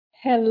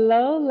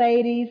Hello,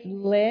 ladies.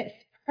 Let's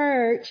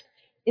perch.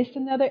 It's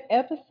another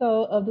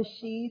episode of the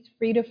She's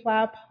Free to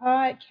Fly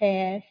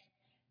podcast.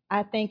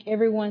 I thank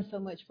everyone so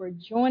much for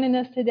joining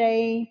us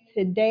today.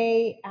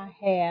 Today, I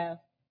have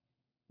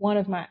one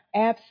of my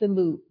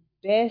absolute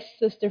best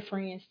sister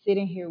friends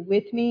sitting here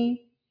with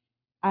me.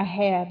 I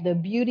have the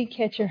beauty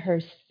catcher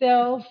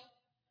herself.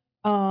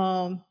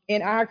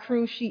 In our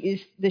crew, she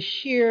is the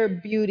sheer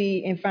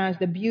beauty and finds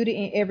the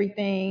beauty in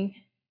everything.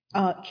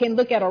 Can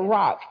look at a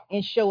rock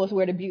and show us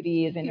where the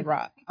beauty is in the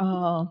rock.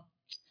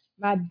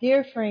 My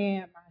dear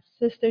friend,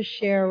 my sister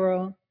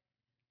Cheryl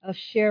of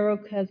Cheryl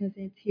Cousins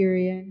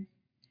Interior.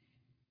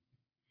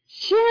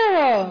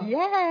 Cheryl,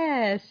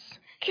 Yes,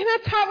 can I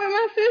talk with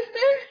my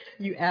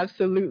sister? you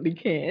absolutely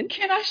can.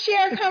 Can I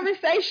share a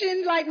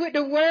conversation like with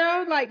the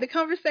world, like the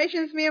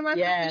conversations me and my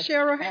Yes, sister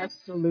Cheryl have?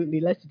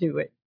 absolutely. Let's do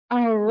it. All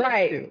Let's do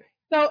right. it.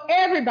 So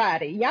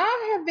everybody, y'all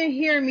have been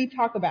hearing me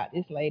talk about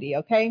this lady,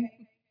 okay?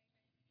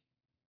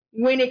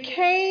 When it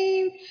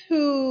came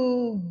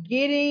to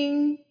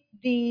getting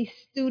the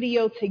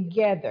studio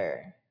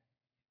together,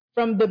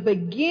 from the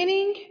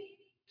beginning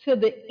to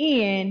the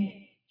end,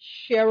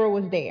 Cheryl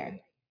was there.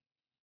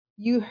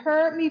 You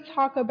heard me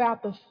talk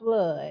about the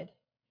flood.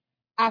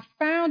 I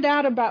found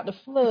out about the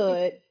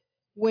flood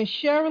when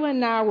Cheryl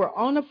and I were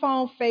on the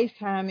phone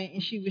FaceTiming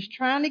and she was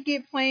trying to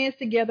get plans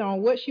together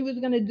on what she was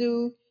going to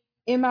do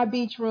in my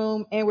beach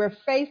room. And we're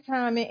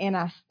FaceTiming and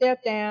I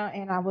stepped down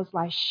and I was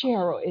like,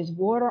 Cheryl, is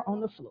water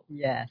on the floor?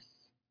 Yes,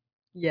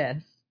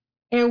 yes,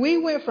 And we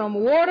went from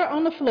water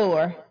on the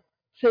floor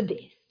to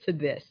this, to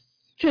this.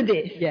 to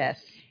this. Yes,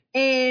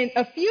 And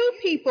a few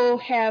people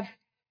have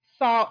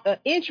saw an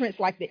entrance,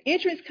 like the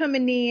entrance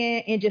coming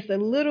in and just a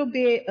little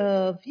bit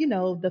of,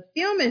 the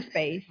filming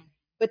space,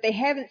 but they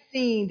haven't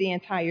seen the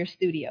entire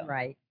studio.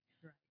 right.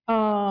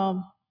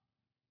 Um,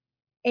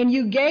 and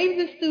you gave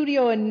the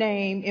studio a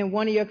name in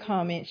one of your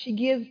comments. She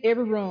gives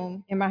every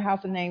room in my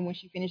house a name when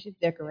she finishes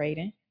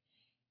decorating.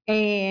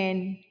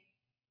 And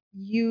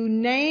you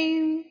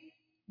name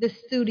the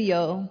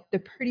studio the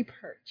Pretty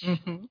Perch.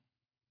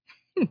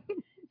 Mm-hmm.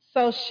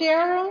 So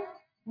Cheryl,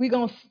 we're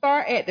gonna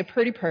start at the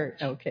Pretty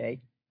Perch.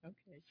 Okay.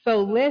 Okay.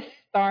 So let's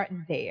start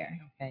there.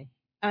 Okay.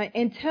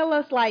 And tell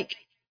us, like,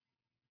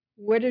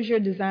 where does your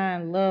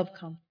design love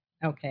come from?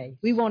 Okay.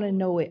 We want to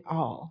know it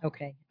all.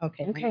 Okay.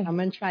 Okay. Okay. I'm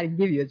going to try to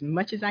give you as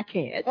much as I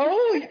can.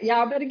 Oh,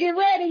 y'all better get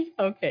ready.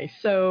 Okay.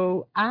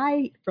 So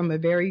I, from a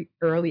very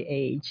early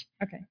age,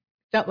 Okay.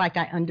 felt like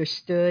I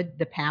understood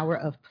the power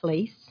of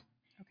place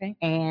Okay.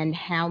 and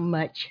how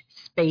much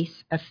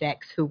space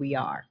affects who we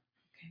are.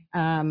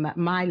 Okay.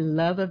 My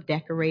love of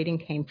decorating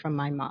came from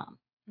my mom,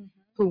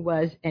 who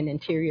was an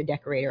interior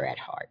decorator at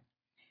heart.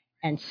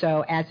 And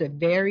so, as a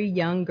very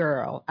young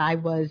girl, I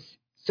was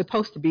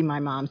supposed to be my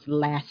mom's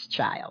last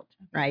child,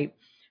 right?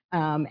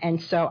 And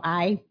so,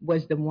 I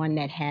was the one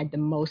that had the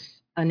most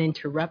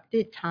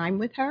uninterrupted time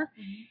with her.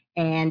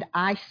 And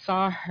I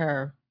saw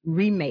her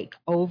remake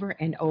over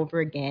and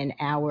over again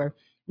our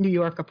New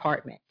York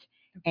apartment.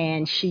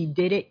 And she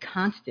did it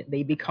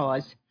constantly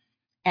because,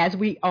 as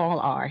we all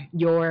are,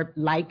 your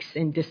likes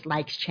and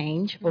dislikes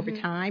change over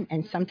time.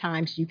 And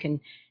sometimes you can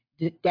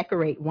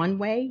decorate one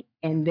way,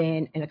 and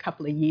then in a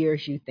couple of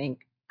years, you think,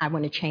 I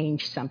want to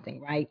change something,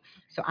 right?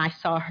 So I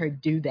saw her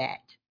do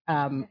that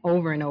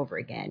over and over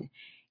again.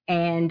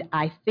 And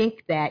I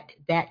think that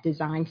that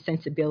design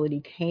sensibility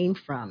came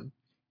from,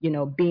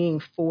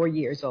 being 4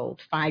 years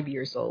old, 5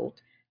 years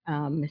old,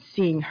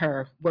 seeing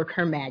her work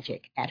her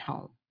magic at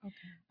home.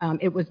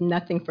 It was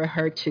nothing for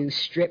her to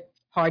strip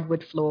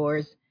hardwood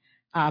floors,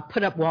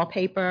 put up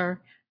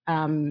wallpaper.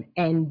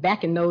 And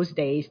back in those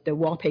days, the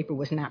wallpaper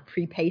was not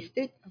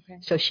pre-pasted. Okay.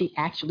 So she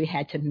actually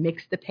had to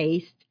mix the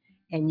paste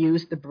and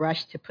use the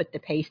brush to put the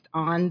paste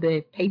on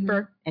the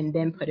paper and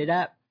then put it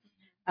up.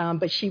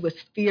 But she was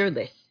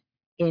fearless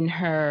in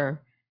her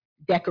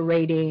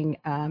decorating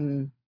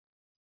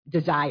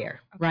desire,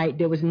 right?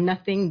 There was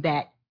nothing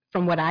that,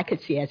 from what I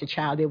could see as a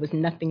child, there was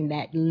nothing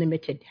that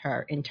limited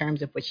her in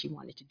terms of what she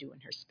wanted to do in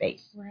her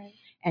space. Right.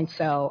 And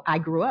so I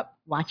grew up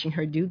watching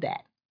her do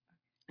that.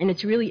 And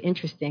it's really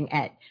interesting.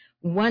 At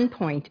one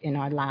point in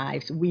our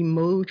lives, we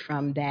moved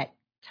from that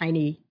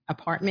tiny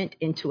apartment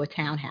into a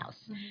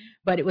townhouse,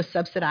 but it was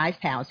subsidized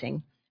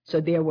housing. So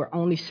there were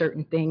only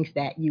certain things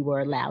that you were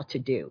allowed to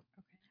do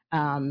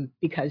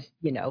because,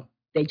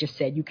 they just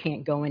said you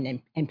can't go in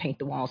and paint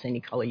the walls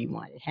any color you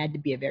want. It had to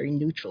be a very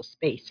neutral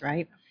space,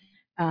 right?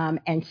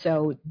 And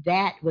so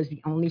that was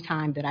the only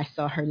time that I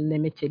saw her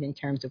limited in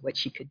terms of what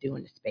she could do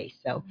in the space.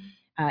 So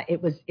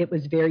it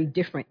was very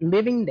different.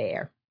 Living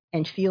there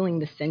and feeling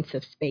the sense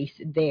of space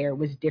there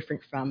was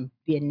different from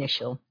the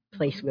initial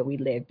place where we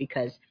lived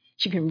because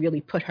she can really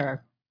put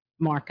her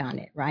mark on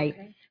it, right?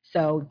 Okay.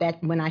 So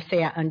that when I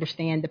say I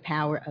understand the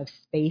power of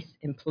space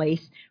and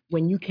place,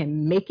 when you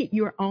can make it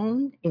your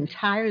own,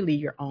 entirely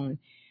your own,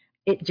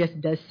 it just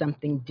does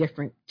something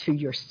different to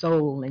your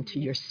soul and to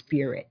your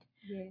spirit.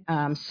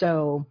 Yeah.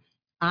 So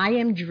I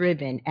am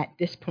driven at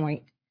this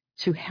point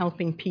to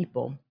helping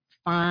people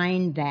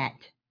find that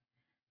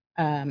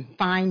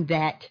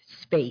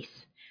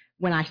space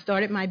when I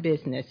started my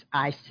business,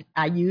 I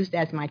used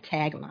as my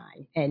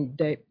tagline, and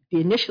the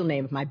initial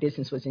name of my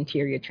business was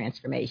Interior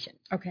Transformation.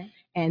 Okay.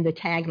 And the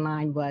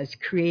tagline was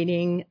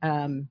creating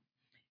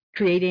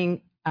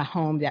a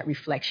home that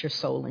reflects your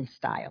soul and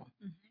style,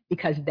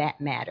 because that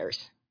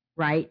matters,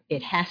 right?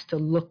 It has to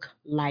look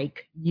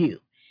like you.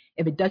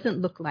 If it doesn't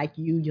look like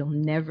you, you'll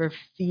never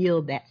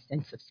feel that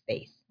sense of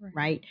space,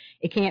 right?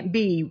 It can't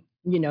be,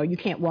 you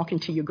can't walk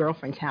into your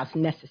girlfriend's house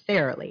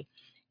necessarily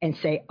and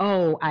say,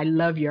 oh, I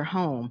love your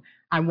home.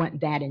 I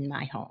want that in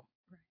my home,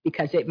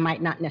 because it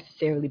might not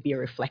necessarily be a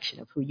reflection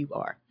of who you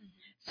are.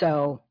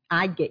 So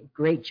I get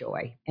great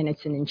joy, and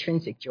it's an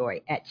intrinsic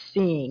joy, at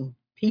seeing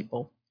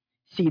people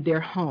see their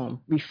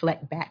home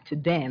reflect back to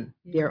them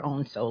their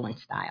own soul and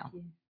style.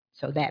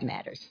 So that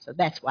matters. So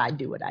that's why I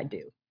do what I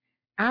do.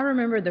 I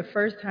remember the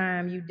first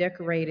time you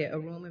decorated a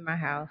room in my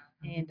house,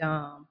 and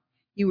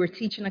you were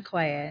teaching a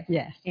class.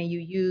 Yes. And you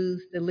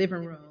used the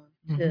living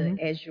room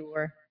as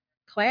your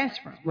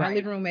classroom. Right. My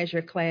living room as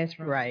your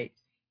classroom. Right.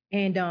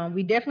 And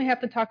we definitely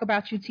have to talk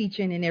about you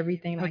teaching and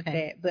everything like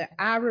that. But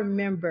I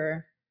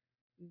remember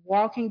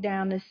walking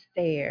down the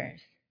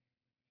stairs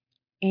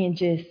and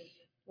just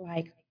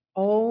like,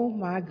 oh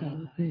my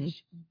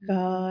gosh,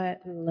 God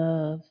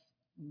loves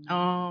me.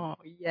 Oh,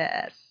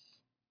 yes.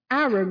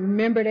 I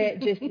remember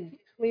that just as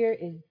clear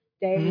as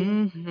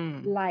day.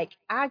 Like,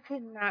 I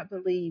could not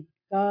believe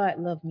God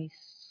loved me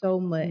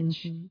so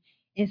much.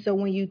 And so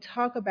when you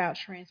talk about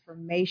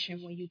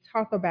transformation, when you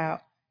talk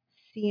about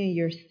seeing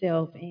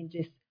yourself and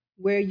just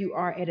where you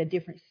are at a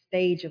different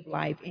stage of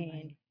life,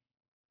 and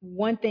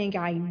one thing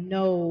I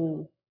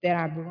know that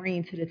I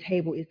bring to the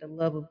table is the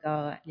love of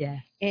God.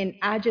 Yes. And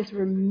I just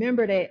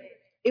remember that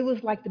it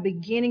was like the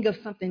beginning of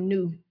something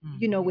new,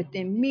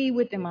 within me,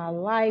 within my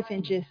life,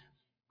 and just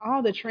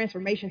all the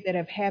transformations that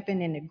have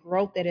happened and the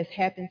growth that has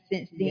happened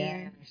since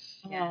then.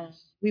 Yes.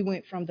 We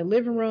went from the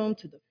living room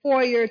to the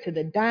foyer to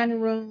the dining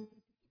room,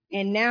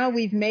 and now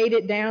we've made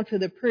it down to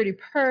the pretty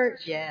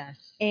perch. Yes.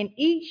 And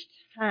each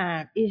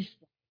time it's,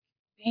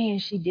 man,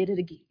 she did it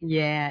again.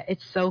 Yeah,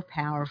 it's so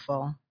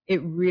powerful.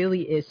 It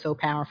really is so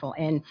powerful.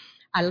 And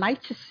I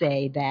like to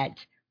say that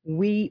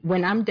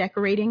when I'm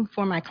decorating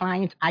for my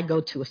clients, I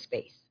go to a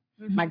space.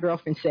 My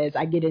girlfriend says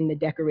I get in the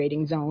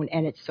decorating zone,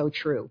 and it's so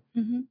true.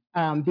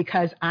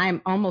 Because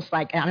I'm almost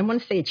like, I don't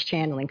want to say it's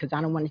channeling because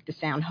I don't want it to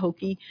sound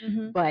hokey,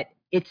 but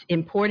it's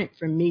important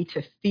for me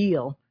to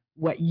feel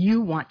what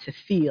you want to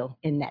feel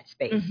in that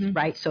space,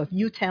 right? So if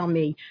you tell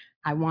me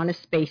I want a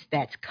space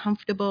that's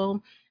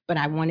comfortable, but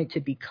I want it to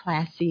be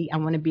classy, I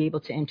want to be able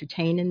to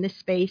entertain in this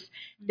space,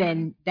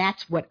 then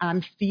that's what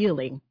I'm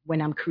feeling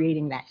when I'm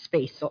creating that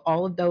space. So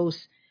all of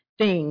those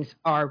things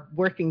are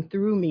working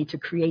through me to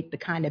create the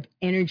kind of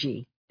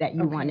energy that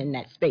you want in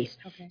that space.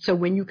 So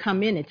when you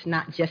come in, it's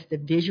not just a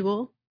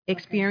visual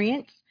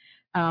experience,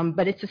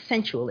 but it's a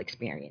sensual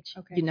experience.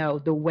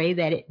 The way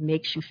that it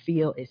makes you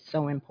feel is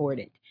so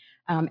important.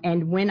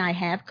 And when I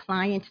have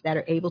clients that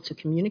are able to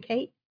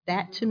communicate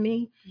that to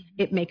me,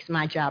 it makes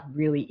my job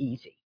really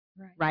easy,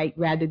 right?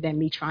 Rather than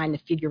me trying to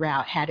figure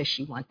out, how does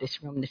she want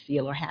this room to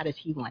feel, or how does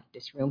he want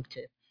this room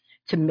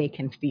to make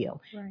him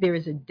feel? There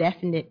is a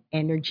definite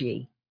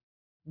energy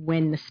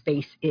when the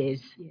space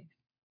is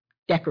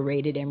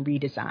decorated and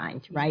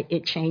redesigned, right?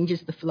 It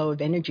changes the flow of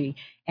energy,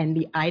 and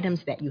the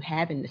items that you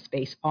have in the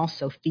space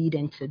also feed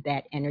into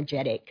that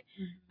energetic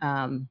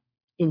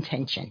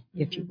intention,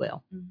 if you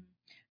will.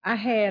 I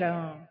had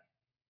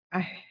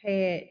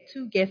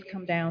two guests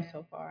come down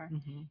so far,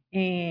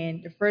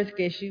 and the first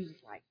guest, she was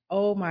like,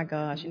 "Oh my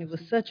gosh!" And it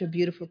was such a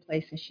beautiful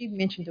place. And she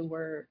mentioned the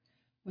word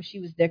when she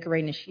was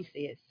decorating, and she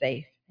said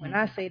 "safe." When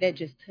I say that,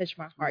 just touched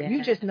my heart.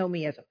 You just know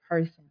me as a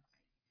person.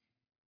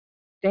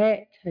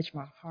 That touched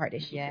my heart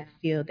that she could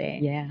feel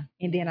that. Yeah.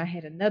 And then I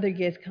had another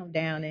guest come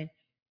down, and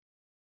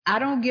I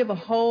don't give a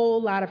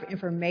whole lot of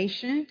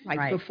information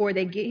before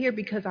they get here,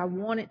 because I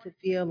want it to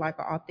feel like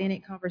an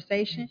authentic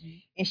conversation.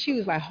 And she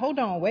was like, "Hold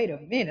on, wait a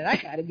minute, I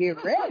gotta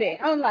get ready."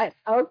 I'm like,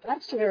 "Oh,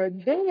 that's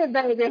Cheryl,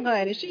 baby,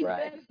 honey." She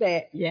says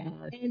that. Yeah.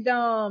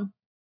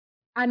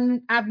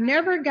 And I've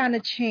never gotten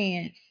a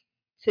chance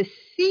to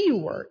see you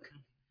work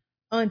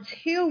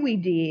until we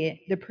did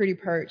the pretty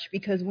perch,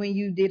 because when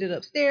you did it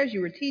upstairs,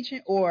 you were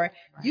teaching, or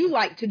you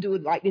like to do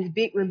it like this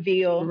big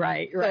reveal.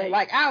 Right. So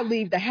like, I'll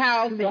leave the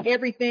house and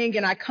everything,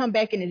 and I come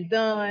back and it's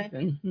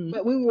done.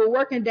 But when we were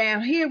working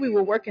down here, we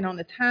were working on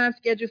the time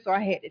schedule. So I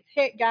had the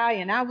tech guy,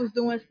 and I was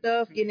doing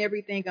stuff, getting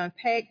everything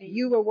unpacked, and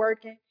you were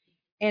working.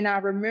 And I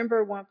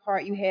remember one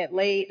part, you had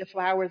laid the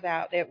flowers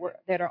out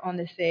that are on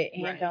the set,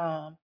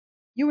 and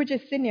you were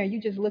just sitting there. You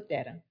just looked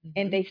at them,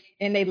 and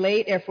they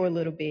laid there for a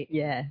little bit.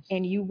 Yes.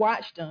 And you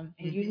watched them,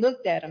 and you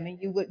looked at them,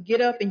 and you would get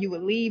up, and you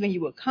would leave, and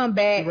you would come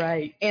back.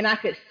 Right. And I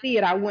could see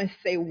it. I wouldn't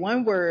say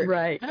one word.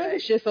 Right. I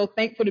was just so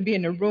thankful to be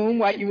in the room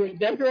while you were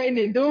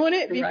decorating and doing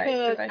it,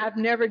 because I've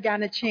never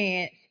gotten a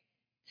chance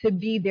to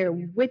be there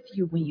with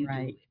you when you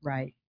do it.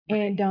 Right.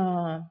 And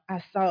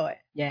I saw it.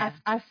 Yeah.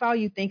 I saw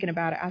you thinking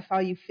about it. I saw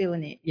you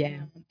feeling it.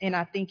 Yeah. And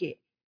I think it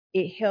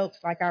it helps,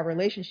 like our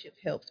relationship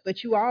helps.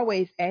 But you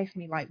always ask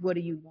me, like, what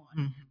do you want?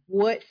 Mm-hmm.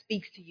 What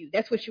speaks to you?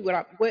 That's what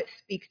what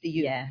speaks to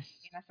you. Yes.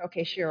 And I said,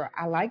 okay, Cheryl,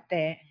 I like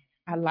that.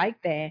 I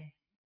like that.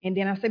 And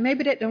then I said,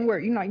 maybe that don't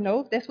work. You're like,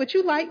 no, if that's what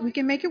you like, we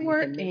can make it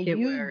work. And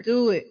you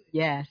do it.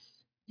 Yes.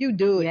 You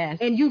do it. Yes.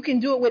 And you can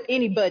do it with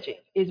any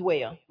budget as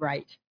well.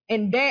 Right.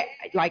 And that,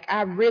 like,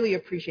 I really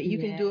appreciate. You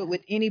can do Yeah. it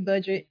with any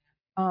budget,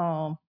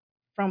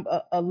 from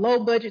a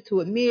low budget to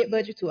a mid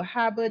budget to a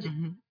high budget,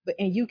 Mm-hmm.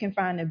 and you can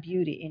find the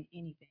beauty in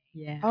anything.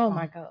 Yeah. Oh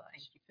my gosh.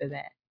 Thank you for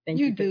that. Thank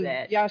You you for do.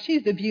 that. Y'all,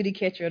 she's the beauty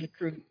catcher of the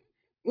crew.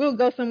 We'll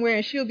go somewhere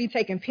and she'll be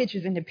taking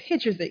pictures, and the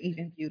pictures are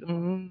even beautiful.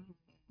 Mm-hmm.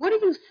 What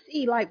do you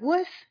see? Like,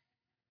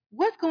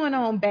 what's going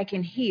on back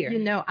in here? You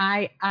know,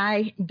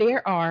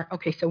 there are,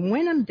 okay, so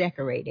when I'm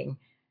decorating,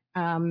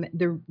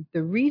 the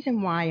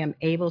reason why I'm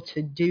able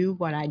to do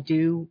what I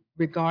do,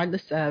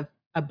 regardless of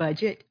a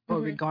budget or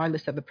Mhm.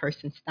 regardless of a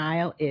person's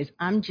style, is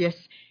I'm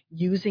just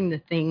using the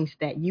things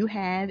that you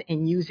have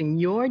and using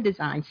your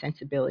design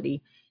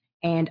sensibility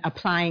and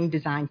applying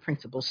design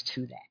principles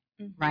to that,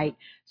 Mhm. right?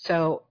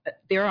 So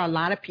there are a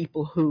lot of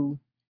people who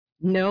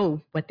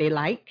know what they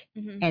like,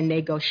 Mhm. and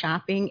they go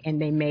shopping and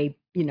they may,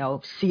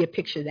 see a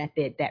picture that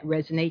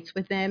resonates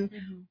with them,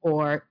 Mhm.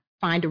 or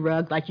find a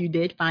rug like you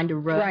did, find a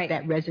rug Right.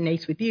 that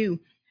resonates with you,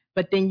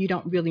 but then you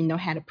don't really know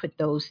how to put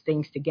those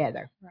things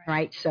together,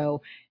 right?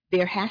 So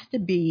there has to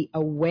be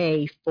a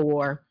way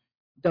for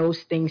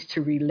those things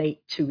to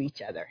relate to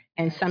each other.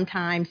 And Right.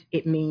 sometimes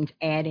it means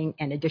adding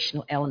an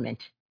additional element,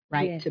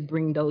 right? Yes. To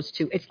bring those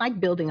two. It's like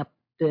building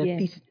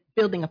Yes.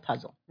 building a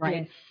puzzle,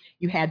 right? Yes.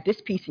 You have this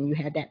piece and you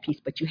have that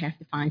piece, but you have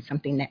to find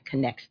something that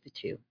connects the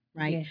two,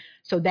 right? Yes.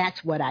 So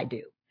that's what I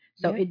do.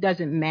 So Yep. it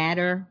doesn't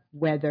matter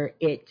whether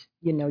it's,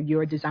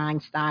 your design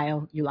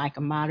style, you like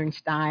a modern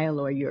style,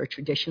 or you're a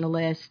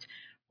traditionalist,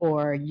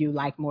 or you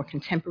like more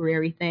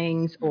contemporary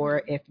things,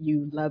 or if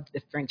you love the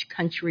French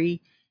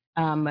country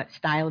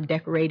style of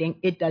decorating,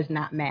 it does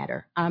not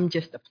matter. I'm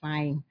just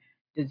applying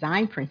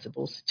design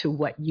principles to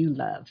what you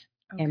love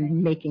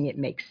and making it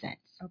make sense.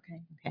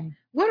 Okay. Okay.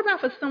 What about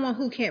for someone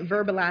who can't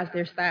verbalize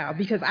their style?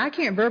 Because I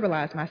can't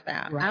verbalize my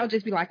style. Right. I'll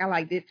just be like, I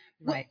like this.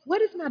 Right.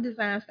 What is my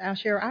design style,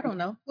 Cheryl? I don't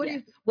know. What Yeah.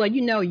 is? Well,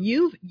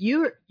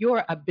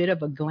 you're a bit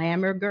of a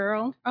glamour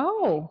girl.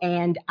 Oh.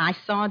 And I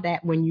saw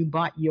that when you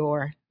bought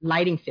your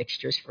lighting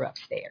fixtures for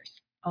upstairs.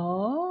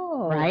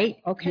 Oh.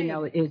 Right? Okay.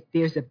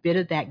 There's a bit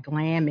of that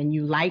glam, and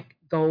you like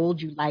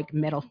gold, you like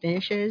metal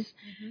finishes.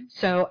 Mhm.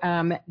 So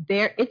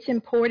it's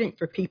important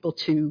for people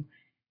to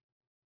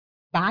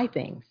buy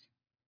things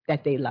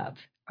that they love.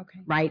 Okay.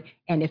 Right?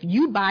 And if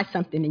you buy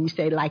something and you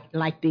say, like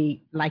the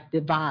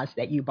vase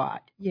that you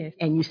bought, Yes.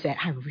 and you said,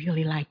 I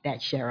really like that,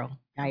 Cheryl,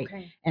 right?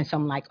 Okay. And so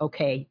I'm like,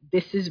 okay,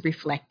 this is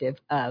reflective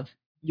of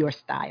your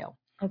style.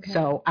 Okay.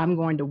 So I'm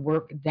going to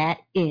work that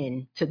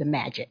into the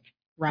magic,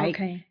 right?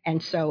 Okay.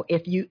 And so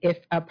if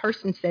a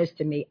person says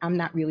to me, I'm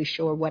not really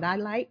sure what I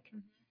like,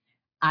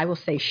 I will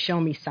say, show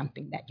me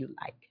something that you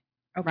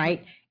like,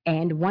 right?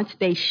 And once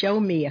they show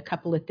me a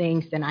couple of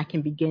things, then I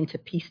can begin to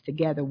piece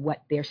together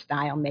what their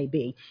style may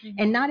be. Mm-hmm.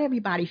 And not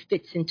everybody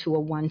fits into a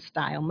one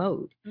style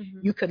mode. Mm-hmm.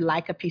 You could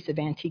like a piece of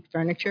antique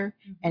furniture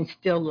and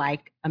still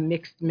like a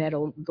mixed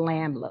metal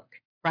glam look,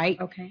 right?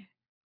 Okay.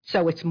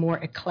 So it's more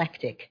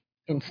eclectic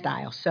in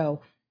style.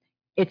 So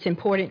it's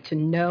important to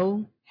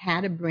know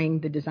how to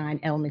bring the design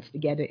elements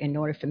together in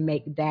order to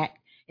make that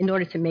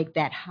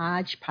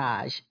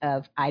hodgepodge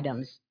of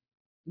items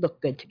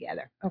look good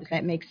together. Okay. Does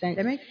that make sense?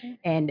 That makes sense.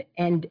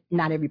 And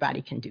not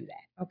everybody can do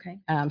that. Okay.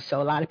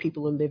 So a lot of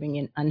people are living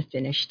in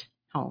unfinished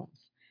homes.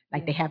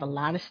 Like they have a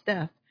lot of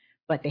stuff,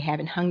 but they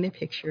haven't hung their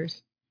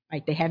pictures.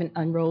 Right? They haven't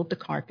unrolled the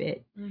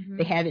carpet. Mm-hmm.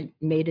 They haven't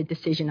made a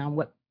decision on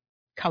what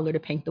color to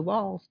paint the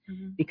walls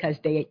because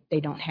they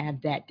don't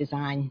have that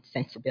design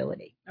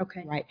sensibility.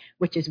 Okay. Right?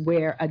 Which is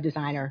where a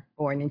designer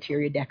or an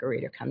interior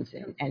decorator comes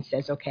in and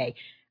says, okay,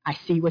 I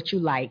see what you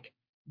like.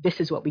 This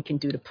is what we can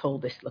do to pull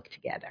this look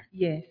together.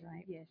 Yes.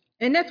 Right. Yes.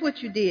 And that's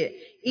what you did.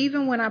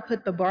 Even when I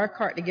put the bar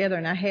cart together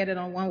and I had it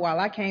on one wall,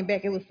 I came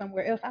back, it was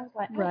somewhere else. I was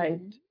like, right.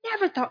 I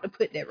never thought to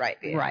put that right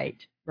there. Right.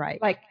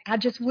 Right. Like I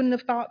just wouldn't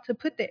have thought to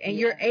put that. And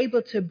you're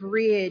able to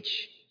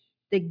bridge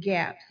the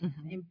gaps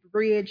and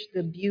bridge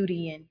the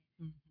beauty, and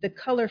the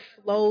color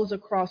flows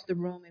across the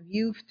room. And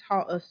you've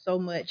taught us so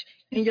much.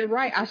 And you're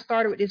right. I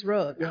started with this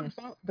rug. Yes.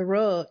 I bought the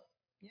rug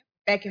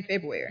back in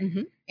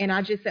February. And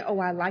I just said, oh,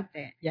 I like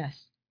that. Yes.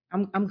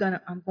 I'm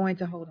going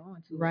to hold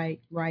on to it. Right,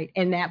 right.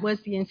 And that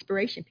was the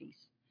inspiration piece.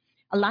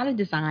 A lot of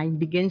design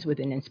begins with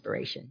an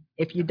inspiration.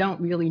 If you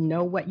don't really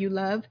know what you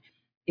love,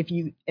 if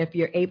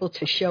you're able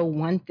to show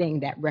one thing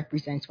that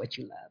represents what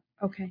you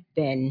love, okay,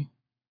 then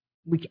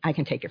I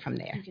can take it from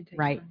there.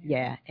 Right?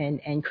 Yeah.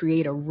 And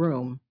create a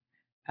room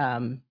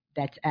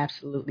that's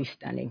absolutely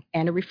stunning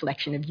and a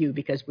reflection of you,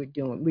 because we're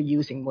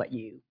using what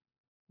you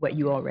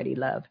already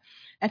love.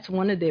 That's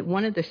one of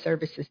the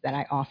services that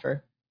I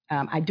offer.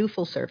 I do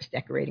full service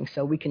decorating,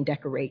 so we can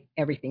decorate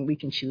everything. We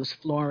can choose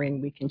flooring,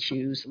 we can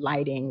choose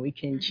lighting, we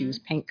can choose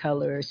paint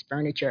colors,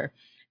 furniture.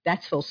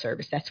 That's full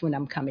service. That's when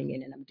I'm coming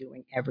in and I'm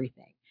doing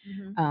everything.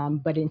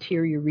 But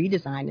interior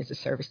redesign is a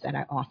service that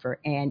I offer,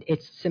 and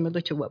it's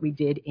similar to what we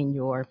did in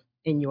your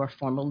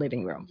formal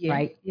living room,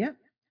 right? Yep.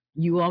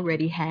 You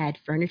already had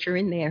furniture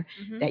in there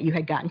that you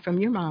had gotten from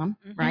your mom,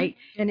 right?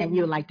 And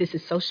you're like, this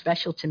is so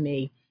special to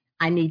me.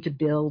 I need to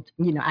build,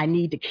 I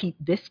need to keep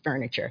this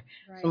furniture.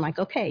 So I'm like,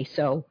 okay,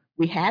 so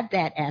we have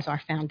that as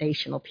our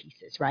foundational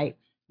pieces, right?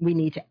 We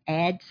need to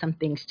add some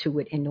things to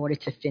it in order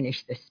to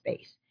finish this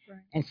space.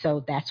 And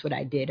so that's what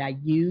I did. I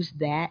used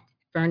that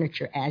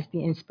furniture as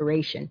the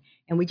inspiration,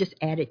 and we just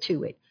added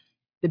to it.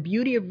 The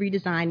beauty of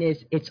redesign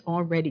is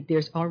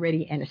there's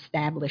already an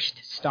established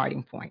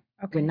starting point.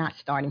 We're not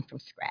starting from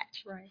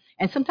scratch.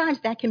 And sometimes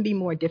that can be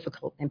more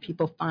difficult, and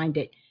people find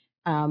it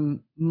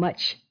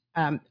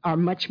are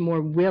much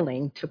more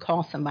willing to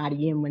call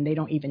somebody in when they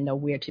don't even know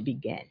where to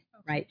begin,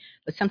 right?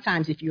 But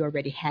sometimes if you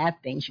already have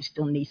things, you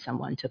still need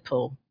someone to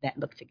pull that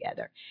look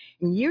together.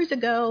 And years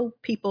ago,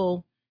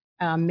 people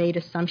made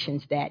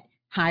assumptions that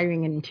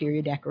hiring an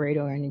interior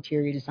decorator or an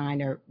interior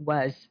designer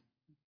was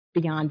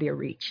beyond their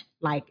reach.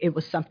 Like it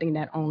was something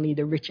that only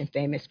the rich and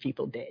famous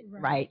people did,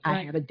 right?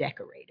 I have a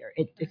decorator.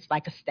 It's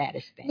like a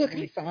status thing. Look,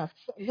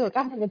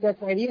 I have a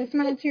decorator. Yes,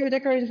 my interior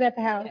decorator is at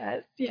the house.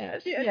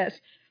 Yes.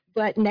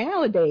 But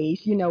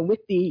nowadays, with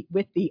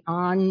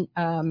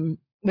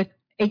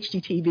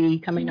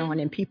HGTV coming on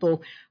and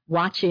people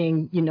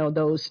watching,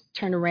 those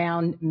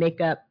turnaround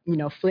makeup,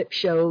 flip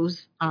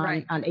shows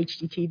on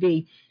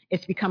HGTV,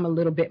 it's become a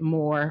little bit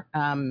more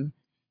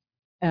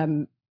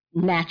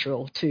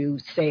natural to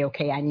say,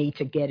 okay, I need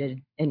to get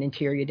an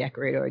interior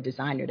decorator or a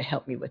designer to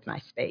help me with my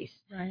space.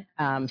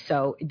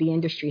 So the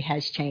industry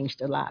has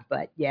changed a lot,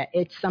 but yeah,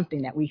 it's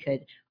something that we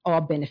could all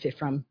benefit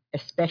from,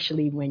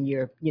 especially when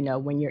you're in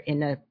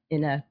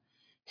a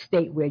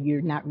state where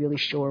you're not really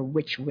sure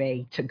which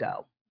way to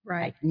go.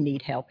 Like you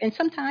need help. And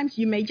sometimes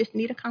you may just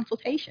need a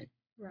consultation.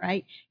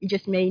 Right? You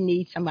just may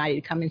need somebody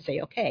to come and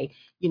say, okay,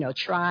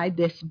 try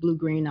this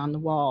blue-green on the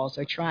walls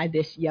or try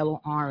this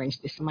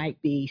yellow-orange. This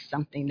might be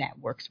something that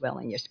works well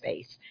in your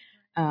space.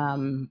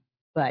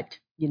 But,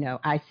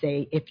 I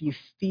say if you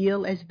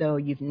feel as though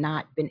you've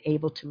not been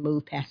able to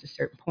move past a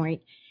certain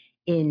point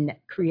in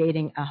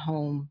creating a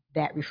home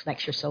that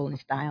reflects your soul and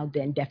style,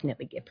 then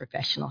definitely get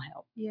professional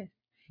help. Yes.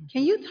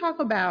 Can you talk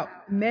about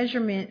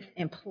measurements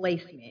and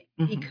placement?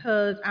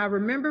 Because I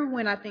remember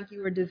when I think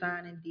you were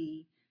designing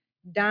the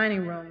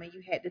dining room and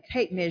you had the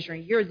tape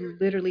measuring, you're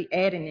literally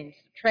adding and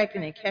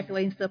subtracting and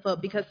calculating stuff up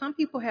because some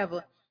people have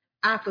a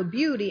eye for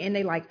beauty and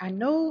they like, I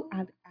know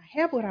I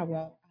have what I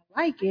want,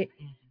 I like it,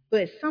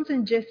 but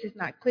something just is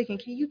not clicking.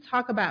 Can you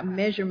talk about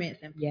measurements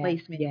and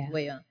placement as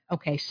well?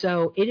 Okay,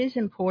 so it is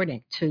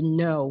important to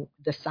know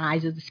the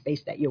size of the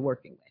space that you're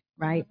working with,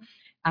 right?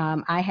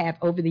 I have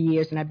over the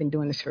years, and I've been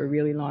doing this for a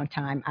really long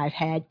time, I've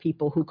had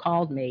people who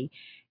called me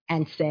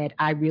and said,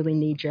 I really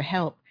need your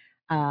help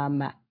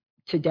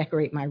to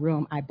decorate my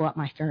room. I bought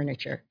my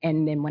furniture.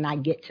 And then when I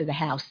get to the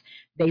house,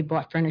 they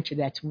bought furniture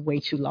that's way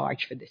too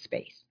large for the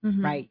space,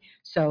 right?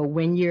 So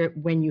when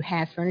you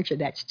have furniture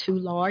that's too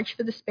large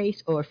for the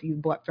space, or if you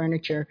bought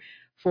furniture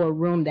for a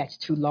room that's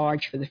too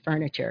large for the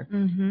furniture,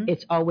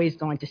 it's always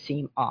going to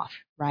seem off,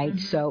 right?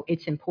 So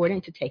it's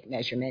important to take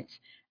measurements.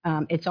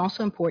 It's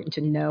also important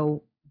to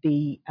know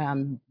the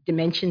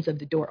dimensions of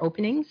the door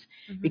openings,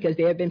 because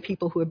there have been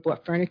people who have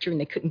bought furniture and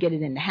they couldn't get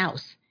it in the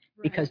house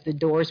because the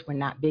doors were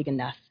not big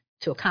enough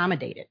to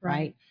accommodate it,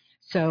 right?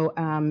 So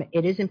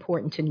it is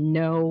important to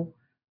know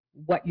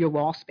what your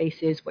wall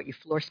space is, what your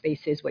floor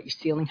space is, what your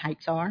ceiling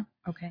heights are,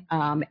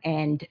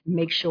 and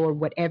make sure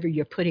whatever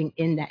you're putting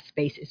in that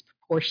space is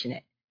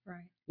proportionate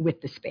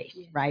with the space,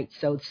 right?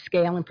 So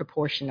scale and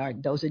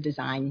proportion those are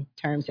design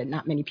terms that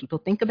not many people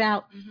think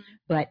about,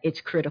 but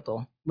it's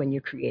critical when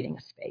you're creating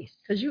a space.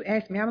 Because you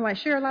asked me, I'm like,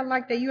 Cheryl, I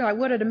like that. You're like,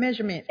 what are the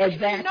measurements?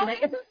 Exactly.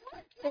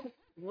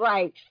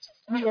 Right.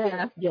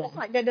 Yeah. It's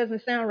like that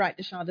doesn't sound right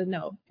to Shonda.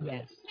 No.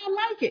 Yes. I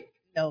like it.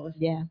 No.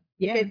 Yeah.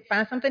 You can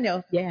find something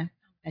else. Yeah.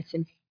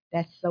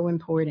 That's so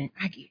important.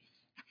 I get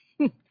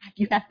it.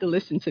 You have to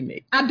listen to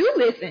me. I do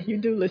listen. You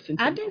do listen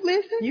to me. I do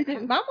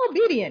listen. I'm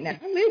obedient now.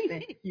 I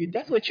listen.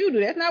 That's what you do.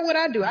 That's not what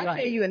I do. I'll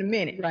tell you in a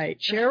minute. Right.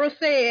 Cheryl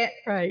said.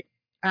 Right.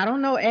 I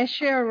don't know. Ask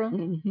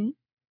Cheryl.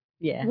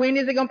 Yeah. When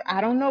is it going to?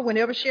 I don't know.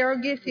 Whenever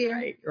Cheryl gets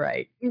here.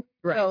 Right.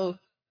 So,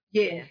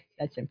 yeah.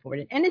 That's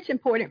important. And it's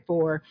important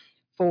for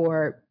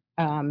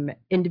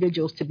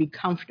individuals to be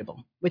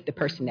comfortable with the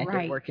person that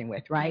they're working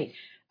with, right?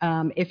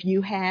 If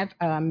you have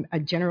a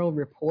general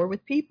rapport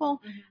with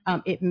people,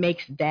 it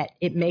makes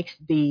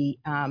the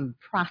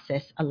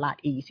process a lot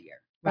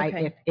easier, right?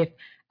 Okay. If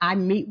I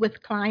meet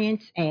with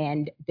clients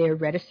and they're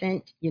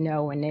reticent,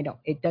 and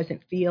it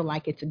doesn't feel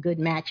like it's a good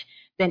match,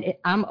 then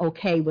I'm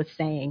okay with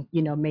saying,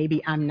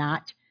 maybe I'm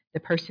not the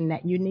person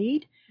that you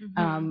need.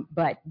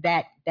 But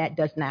that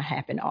does not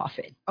happen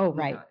often. Oh,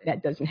 right. No.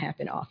 That doesn't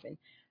happen often.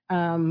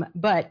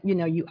 But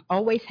you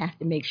always have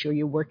to make sure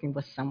you're working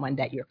with someone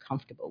that you're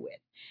comfortable with.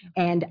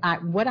 And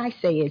what I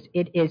say is,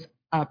 it is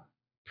a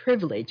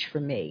privilege for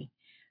me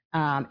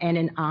and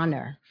an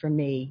honor for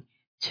me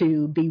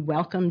to be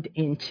welcomed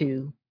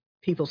into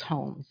people's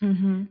homes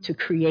Mm-hmm. to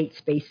create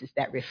spaces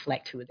that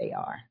reflect who they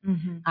are.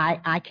 Mm-hmm.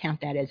 I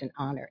count that as an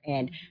honor.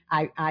 And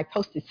I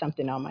posted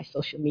something on my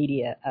social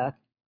media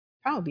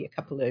probably a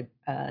couple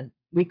of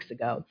weeks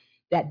ago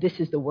that this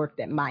is the work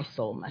that my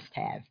soul must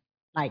have.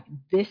 Like,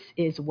 this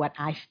is what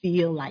I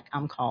feel like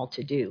I'm called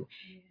to do.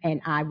 Yeah.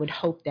 And I would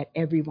hope that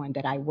everyone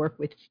that I work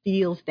with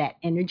feels that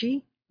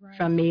energy Right.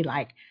 from me.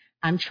 Like,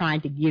 I'm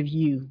trying to give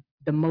you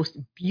the most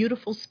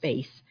beautiful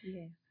space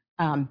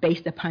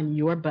based upon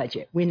your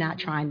budget. We're not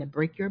trying to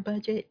break your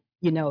budget.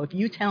 You know, if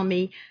you tell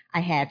me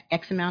I have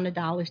X amount of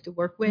dollars to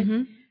work with,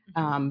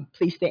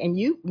 please stay. And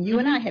you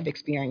and I have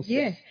experienced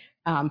this.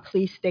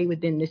 Please stay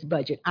within this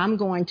budget. I'm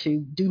going to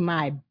do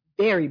my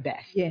very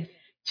best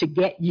to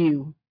get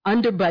you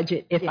under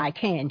budget if I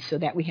can, so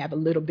that we have a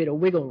little bit of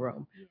wiggle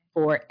room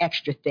for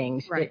extra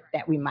things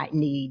that we might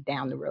need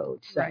down the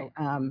road. So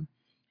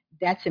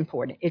that's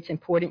important. It's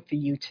important for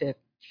you to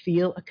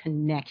feel a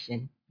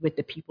connection with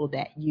the people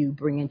that you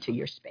bring into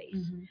your space.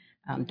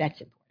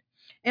 That's important.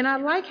 And I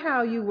like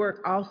how you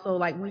work also,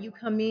 like when you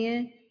come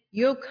in,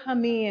 you'll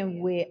come in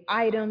with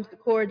items,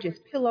 decor,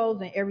 just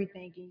pillows and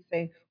everything. And you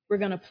say, we're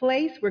going to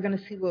place, we're going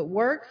to see what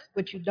works.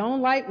 What you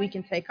don't like, we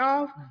can take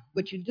off.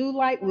 What you do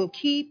like, we'll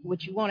keep.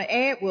 What you want to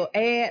add, we'll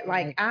add.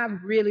 Like, I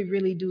really,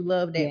 really do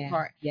love that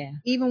part. Yeah.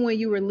 Even when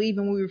you were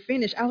leaving, when we were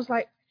finished, I was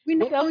like, we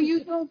not going to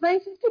use those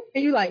bases?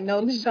 And you're like,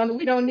 no,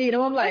 we don't need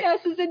them. I'm like, what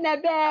else is in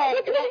that bag?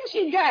 look at what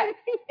she got.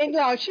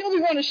 And she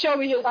only want to show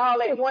me it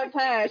all at one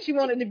time. She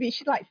wanted to be,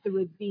 she likes to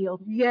reveal.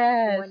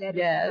 One at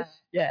a time.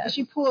 And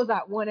she pulls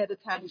out one at a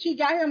time. She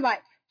got him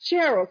like,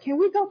 Cheryl, can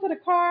we go to the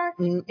car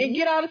and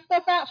get all the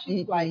stuff out?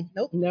 She's like,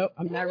 nope,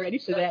 I'm not ready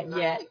for that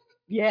yet.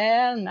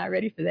 Yeah, I'm not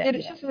ready for that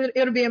yet.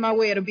 It'll be in my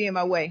way. It'll be in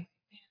my way.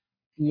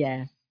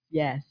 Yes.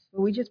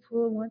 But we just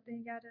pull one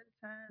thing out at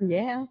a time.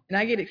 Yeah. And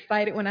I get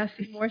excited when I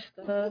see more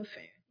stuff.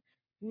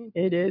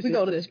 It is. We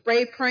go to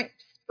spray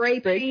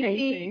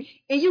painting.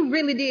 And you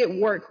really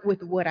did work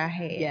with what I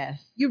had.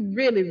 Yes. You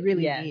really,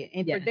 really did.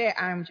 And for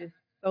that, I'm just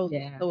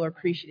so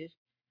appreciative.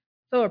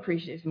 So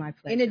appreciative. My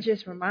pleasure. And it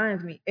just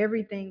reminds me,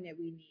 everything that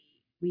we need,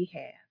 we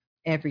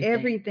have.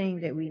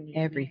 Everything that we need.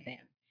 Everything.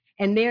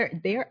 And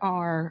there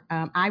are,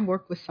 I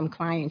work with some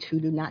clients who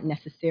do not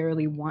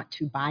necessarily want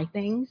to buy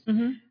things,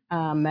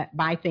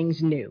 buy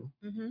things new.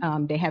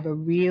 They have a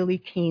really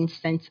keen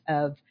sense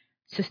of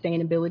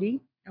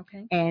sustainability.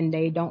 Okay. And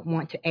they don't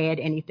want to add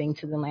anything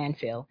to the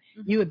landfill.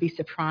 You would be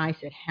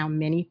surprised at how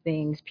many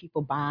things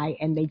people buy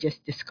and they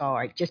just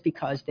discard just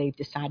because they've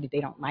decided they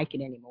don't like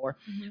it anymore,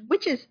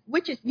 which is,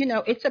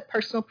 it's a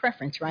personal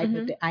preference, right?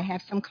 But I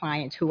have some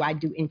clients who I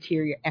do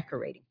interior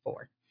decorating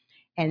for,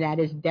 and that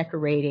is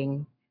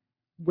decorating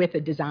with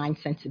a design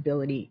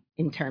sensibility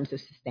in terms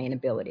of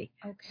sustainability.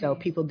 Okay. So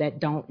people that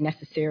don't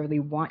necessarily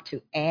want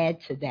to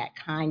add to that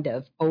kind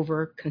of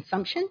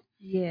overconsumption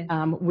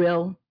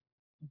will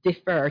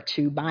defer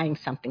to buying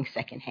something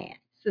secondhand.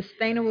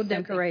 Sustainable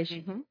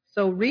decoration.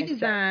 So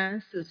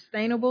redesign,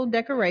 sustainable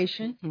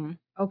decoration.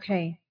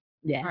 Okay.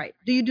 Yeah. All right.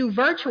 Do you do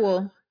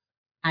virtual?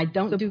 I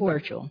don't do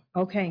virtual.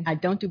 Okay. I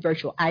don't do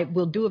virtual. I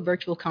will do a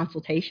virtual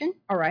consultation.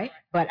 All right.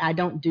 But I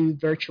don't do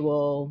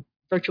virtual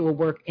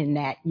work in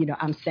that,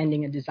 I'm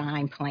sending a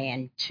design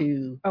plan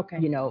to,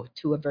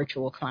 to a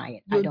virtual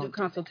client. I don't do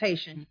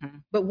consultation.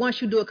 But once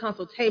you do a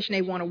consultation,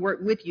 they want to work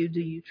with you.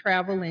 Do you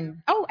travel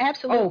and? Oh,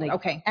 absolutely. Oh,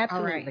 okay.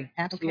 Absolutely. Right.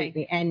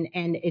 Absolutely. Okay.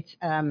 And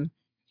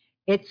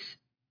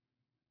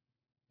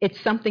it's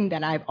something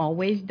that I've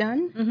always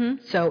done.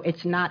 So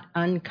it's not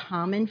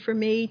uncommon for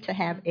me to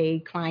have a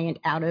client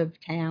out of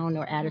town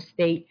or out of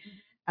state.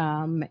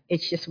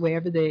 It's just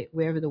wherever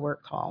the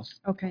work calls.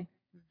 Okay.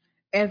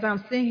 As I'm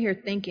sitting here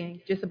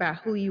thinking just about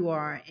who you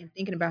are and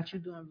thinking about you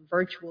doing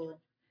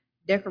virtual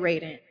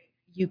decorating,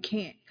 you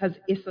can't, because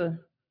it's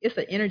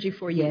an energy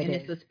for you, and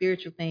it's a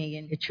spiritual thing,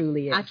 and it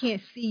truly is. I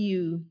can't see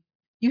you.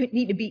 You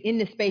need to be in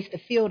the space to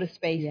feel the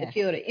space, to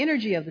feel the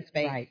energy of the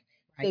space. Right.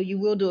 So you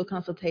will do a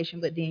consultation,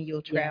 but then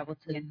you'll travel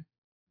to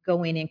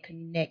go in and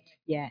connect.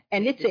 Yeah,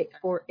 and it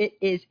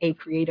is a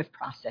creative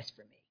process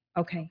for me.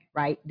 Okay.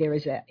 Right.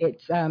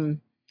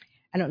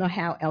 I don't know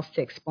how else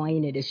to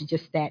explain it. It's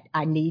just that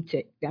I'm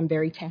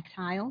very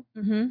tactile.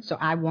 So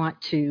I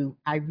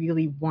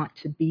really want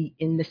to be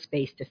in the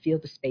space, to feel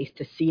the space,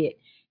 to see it,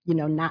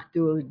 not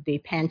through the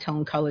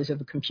Pantone colors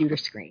of a computer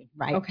screen,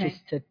 right? Okay.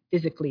 Just to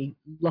physically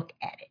look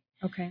at it.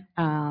 Okay.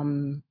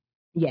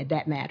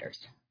 That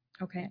matters.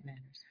 Okay. That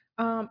matters.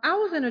 I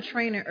was in a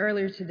training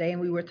earlier today, and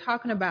we were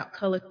talking about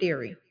color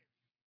theory.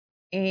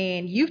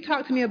 And you've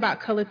talked to me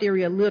about color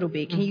theory a little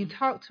bit. Can you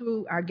talk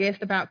to our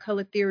guest about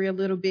color theory a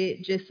little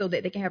bit, just so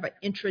that they can have an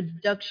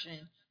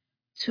introduction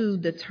to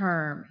the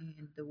term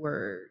and the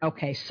word?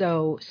 Okay,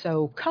 so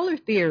color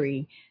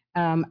theory,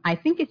 I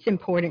think it's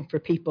important for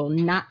people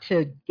not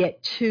to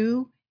get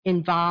too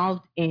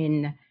involved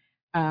in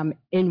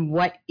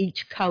what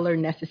each color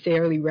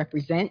necessarily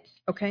represents.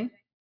 Okay.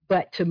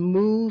 But to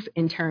move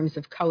in terms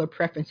of color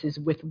preferences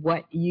with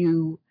what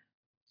you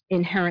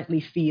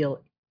inherently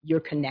feel you're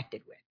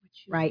connected with.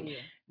 Right. Yeah.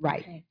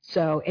 Right. Okay.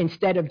 So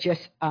instead of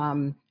just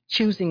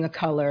choosing a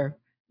color,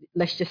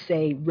 let's just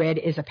say red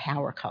is a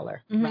power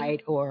color,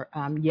 right? Or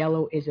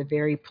yellow is a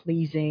very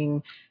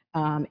pleasing,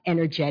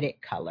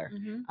 energetic color.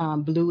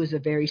 Blue is a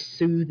very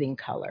soothing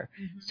color.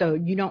 So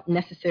you don't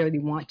necessarily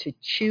want to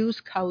choose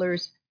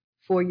colors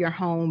for your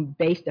home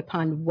based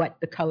upon what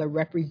the color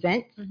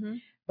represents,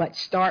 but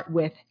start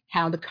with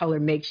how the color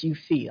makes you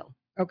feel.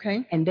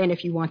 Okay. And then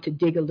if you want to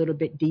dig a little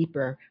bit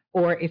deeper,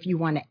 or if you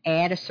want to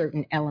add a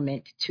certain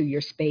element to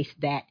your space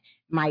that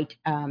might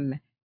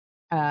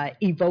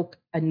evoke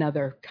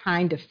another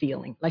kind of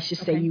feeling. Let's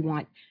just say you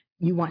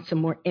want some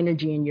more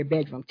energy in your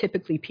bedroom.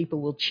 Typically,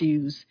 people will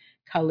choose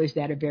colors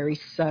that are very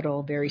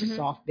subtle, very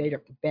soft,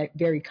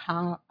 very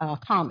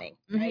calming,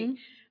 right?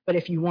 But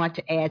if you want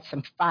to add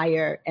some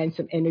fire and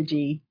some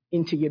energy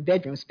into your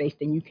bedroom space,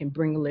 then you can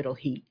bring a little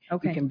heat.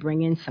 Okay. You can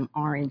bring in some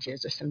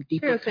oranges or some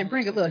deeper. Cheryl said,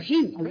 bring a little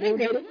heat.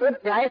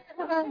 Right?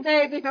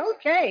 Baby.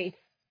 Okay.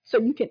 So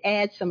you can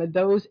add some of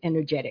those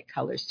energetic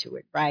colors to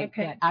it, right?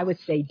 Okay. But I would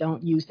say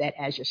don't use that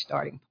as your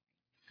starting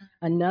point.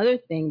 Another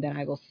thing that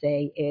I will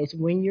say is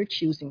when you're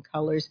choosing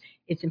colors,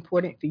 it's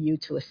important for you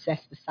to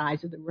assess the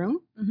size of the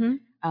room.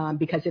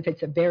 Because if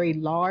it's a very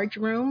large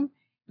room,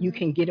 you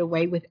can get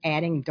away with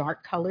adding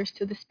dark colors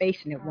to the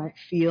space and it won't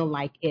feel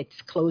like it's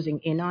closing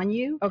in on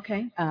you.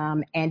 Okay.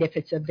 And if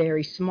it's a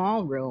very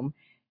small room,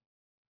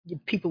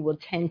 people will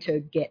tend to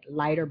get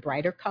lighter,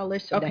 brighter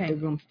colors so that the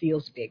room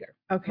feels bigger.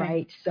 Okay.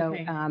 Right? So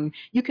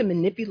you can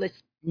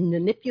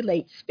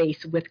manipulate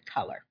space with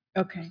color.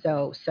 Okay.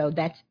 So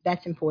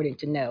that's important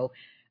to know.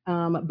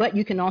 But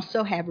you can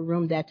also have a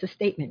room that's a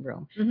statement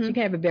room. So you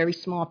can have a very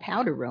small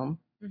powder room,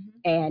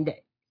 and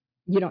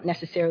you don't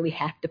necessarily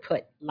have to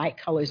put light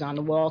colors on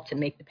the wall to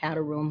make the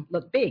powder room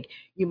look big.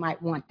 You might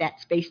want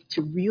that space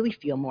to really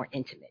feel more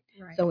intimate.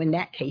 Right. So in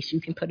that case, you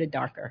can put a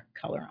darker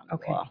color on the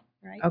wall.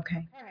 Right?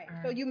 Okay. All right.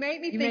 So you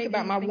made me think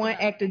about my one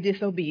act of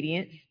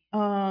disobedience.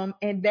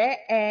 And that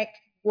act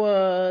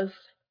was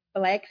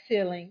black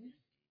ceilings.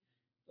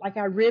 Like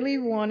I really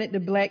wanted the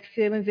black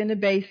ceilings in the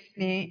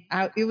basement.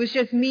 It was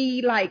just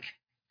me like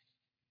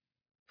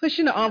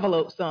pushing the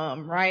envelope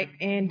some, right?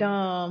 And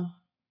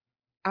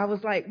I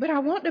was like, but I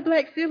want the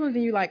black ceilings,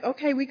 and you're like,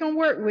 okay, we gonna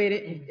work with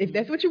it. If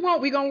that's what you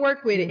want, we gonna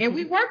work with it. And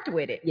we worked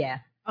with it. Yeah.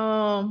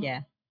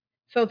 Yeah.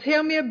 So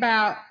tell me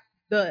about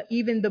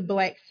even the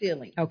black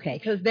ceiling. Okay.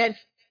 Because that's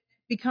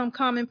become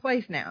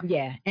commonplace now.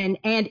 Yeah, and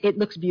it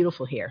looks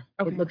beautiful here.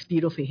 Okay. It looks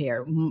beautiful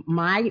here.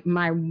 My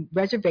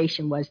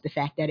reservation was the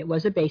fact that it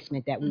was a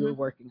basement that we were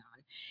working on.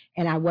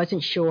 And I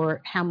wasn't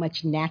sure how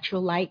much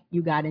natural light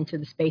you got into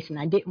the space, and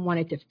I didn't want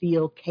it to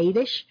feel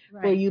cave-ish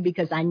for you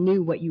because I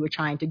knew what you were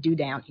trying to do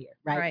down here,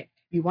 right?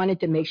 You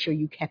wanted to make sure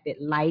you kept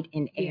it light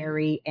and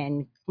airy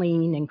and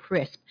clean and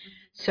crisp.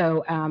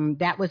 So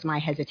that was my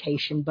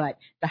hesitation, but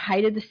the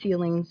height of the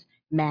ceilings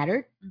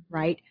mattered,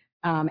 right?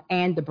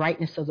 And the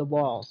brightness of the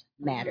walls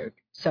mattered.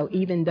 So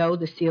even though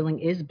the ceiling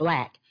is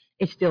black,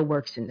 it still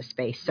works in the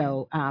space.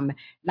 So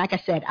like I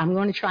said, I'm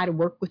going to try to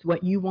work with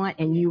what you want,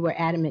 and you were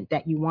adamant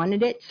that you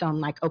wanted it. So I'm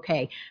like,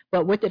 okay,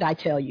 but what did I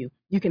tell you?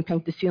 You can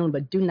paint the ceiling,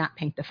 but do not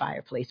paint the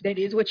fireplace. That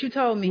is what you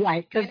told me.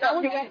 Right. Because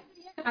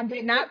I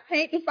did not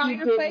paint the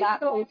fireplace. You did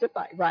not paint the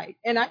fire. Right.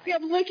 And I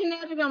kept looking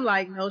at it. I'm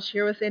like, no,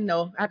 Cheryl said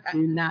no.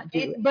 Do not do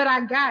it. But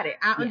I got it.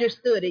 I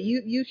understood it.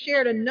 You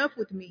shared enough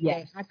with me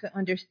that I could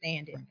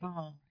understand it.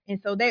 Right. And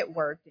so that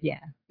worked. Yeah.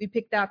 We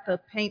picked out the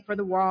paint for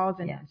the walls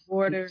and the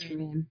border. The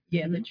trim.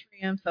 Yeah, the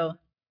trim. So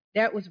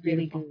that was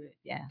really good.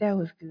 Yeah. That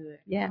was good.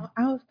 Yeah.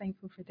 I was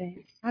thankful for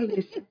that. I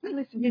listened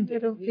a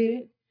little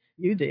bit.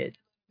 You did.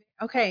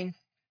 Okay.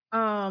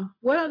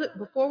 What other,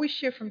 before we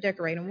shift from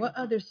decorating, what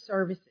other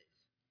services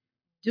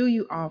do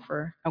you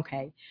offer?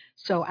 Okay.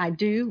 So I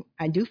do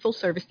full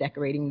service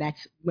decorating.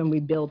 That's when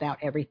we build out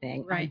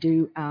everything. Right. I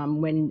do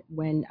when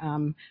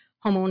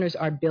homeowners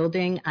are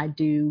building, I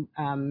do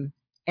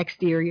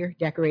exterior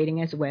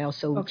decorating as well.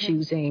 So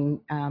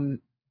choosing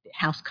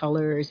house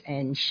colors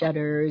and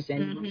shutters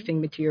and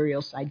roofing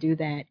materials. So I do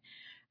that.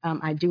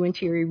 I do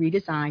interior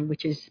redesign,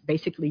 which is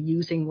basically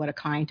using what a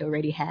client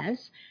already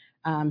has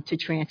to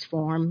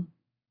transform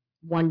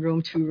 1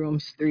 room, 2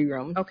 rooms, 3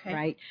 rooms. Okay.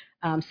 Right.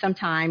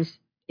 Sometimes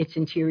it's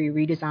interior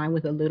redesign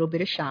with a little bit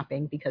of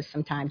shopping because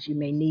sometimes you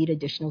may need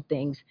additional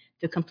things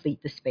to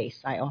complete the space.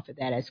 I offer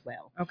that as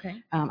well.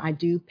 Okay. I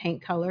do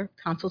paint color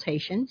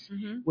consultations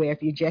where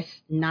if you're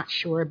just not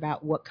sure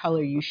about what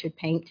color you should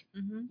paint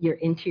your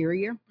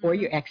interior or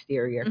your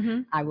exterior,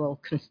 I will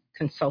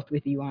consult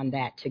with you on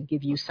that to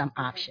give you some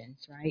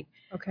options, right?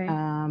 Okay.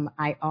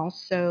 I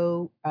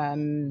also,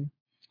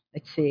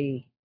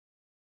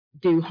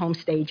 do home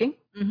staging.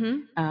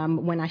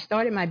 When I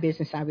started my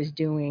business, I was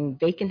doing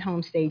vacant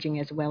home staging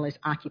as well as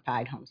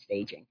occupied home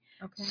staging.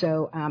 Okay.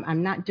 So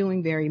I'm not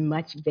doing very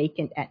much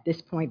vacant at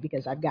this point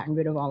because I've gotten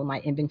rid of all of my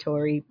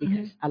inventory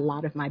because a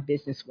lot of my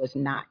business was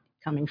not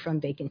coming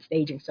from vacant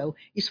staging. So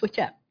you switch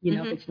up. You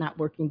know, if it's not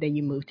working, then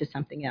you move to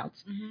something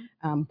else.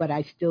 But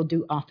I still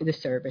do offer the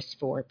service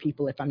for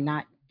people. If I'm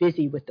not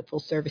busy with the full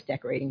service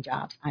decorating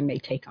jobs, I may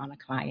take on a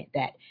client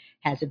that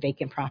has a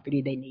vacant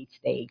property they need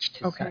staged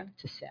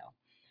to sell.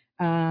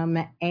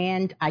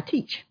 And I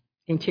teach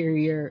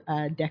interior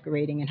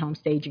decorating and home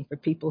staging for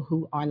people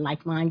who are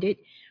like-minded,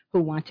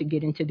 who want to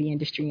get into the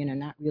industry and are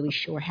not really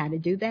sure how to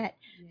do that.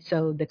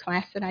 So the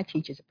class that I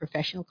teach is a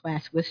professional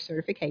class with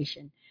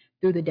certification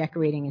through the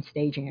Decorating and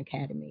Staging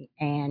Academy.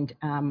 And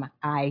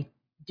I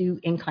do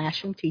in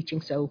classroom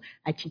teaching. So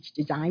I teach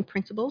design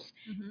principles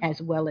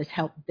as well as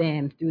help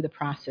them through the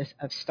process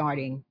of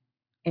starting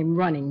and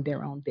running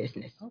their own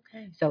business.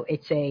 Okay. So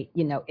it's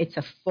it's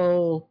a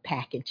full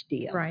package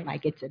deal. Right.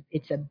 Like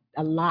it's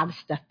a lot of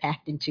stuff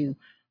packed into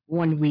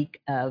 1 week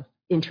of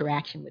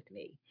interaction with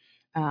me.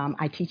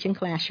 I teach in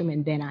classroom,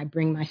 and then I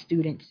bring my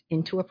students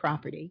into a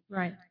property,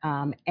 Right.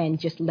 And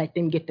just let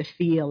them get the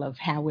feel of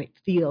how it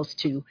feels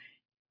to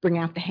bring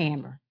out the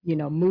hammer,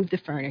 move the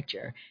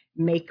furniture,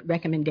 make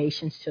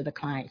recommendations to the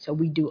client. So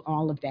we do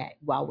all of that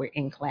while we're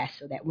in class,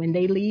 so that when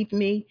they leave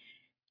me,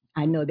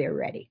 I know they're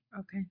ready.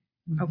 Okay.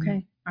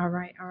 Okay. All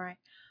right. All right.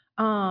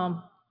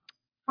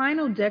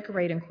 Final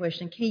decorating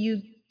question. Can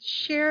you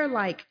share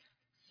like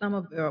some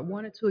of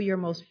one or two of your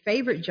most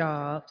favorite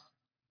jobs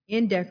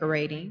in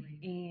decorating,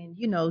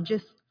 and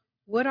just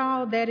what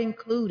all that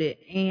included?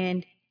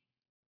 And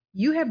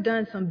you have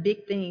done some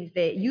big things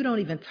that you don't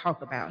even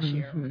talk about,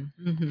 Cheryl.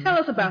 Tell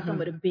us about some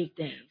of the big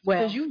things. Well,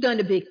 because you've done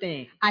the big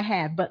things. I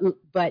have, but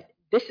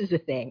this is the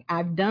thing.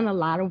 I've done a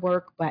lot of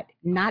work, but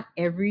not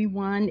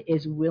everyone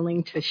is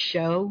willing to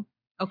show.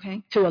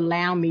 Okay. To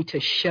allow me to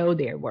show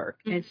their work.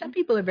 And some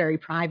people are very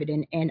private,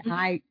 and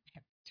I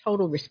have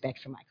total respect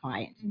for my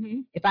clients.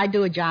 If I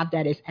do a job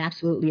that is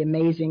absolutely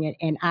amazing,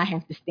 and I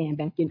have to stand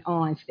back and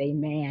say,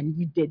 man,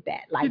 you did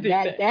that. Like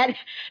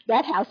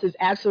that house is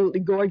absolutely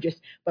gorgeous,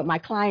 but my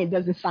client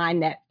doesn't sign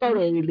that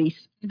photo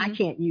release. I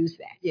can't use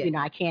that. Yeah.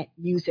 I can't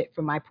use it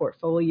for my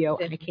portfolio.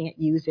 I can't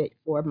use it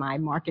for my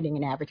marketing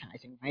and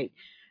advertising, right?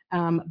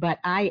 But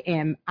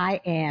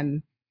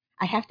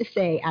I have to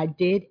say, I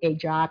did a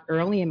job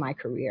early in my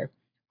career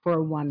for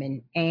a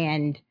woman,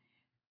 and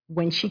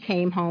when she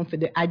came home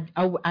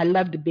I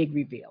love the big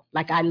reveal.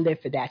 Like, I live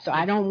for that. So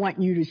I don't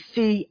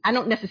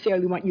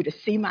necessarily want you to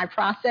see my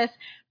process,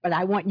 but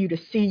I want you to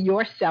see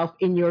yourself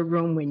in your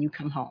room when you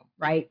come home,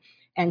 right?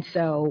 And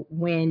so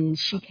when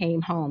she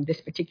came home,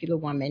 this particular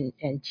woman,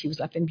 and she was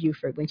up in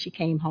Beaufort, when she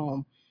came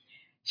home,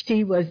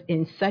 she was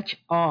in such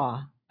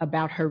awe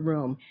about her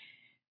room.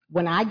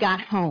 When I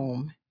got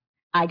home,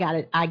 I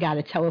got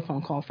a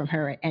telephone call from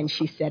her, and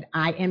she said,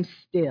 I am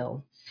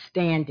still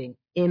standing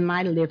in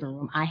my living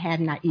room. I have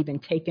not even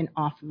taken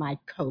off my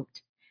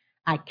coat.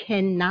 I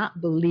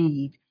cannot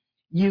believe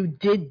you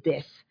did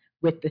this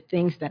with the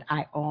things that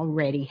I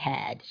already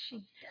had.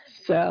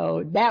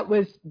 So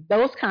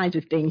those kinds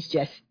of things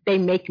they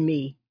make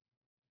me,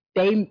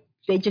 they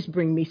just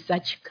bring me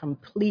such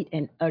complete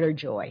and utter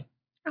joy.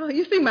 Oh,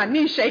 you see my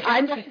knee shaking.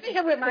 I'm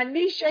here with my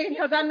knee shaking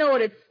because I know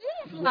what it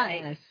feels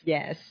like.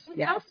 Yes.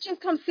 I'll just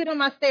come sit on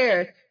my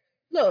stairs.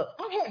 Look,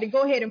 I had to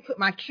go ahead and put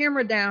my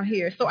camera down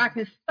here so I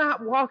can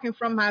stop walking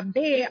from my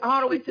bed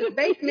all the way to the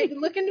basement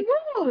and look in the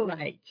room.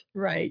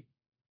 Right.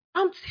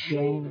 I'm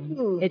telling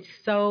you. It's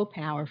so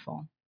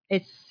powerful.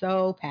 It's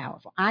so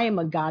powerful. I am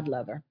a God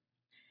lover,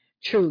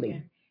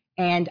 truly.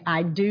 Yeah. And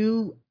I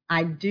do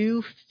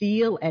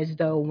feel as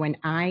though when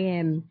I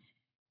am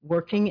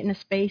working in a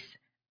space,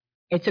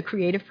 it's a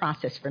creative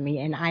process for me,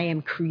 and I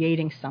am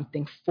creating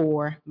something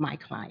for my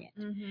client.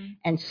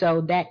 And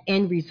so that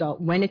end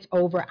result, when it's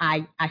over,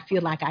 I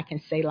feel like I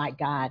can say, like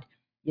God,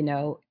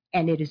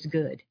 and it is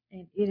good.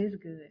 And it is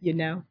good.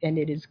 And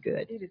it is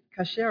good. It is,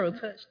 because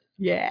Cheryl touched.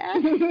 Yeah.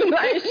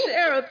 Like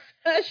Cheryl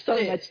touched so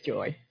it. Much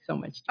joy. So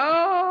much joy.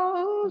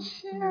 Oh,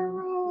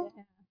 Cheryl.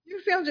 Yeah.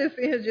 You see, I'm just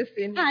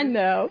sitting here. I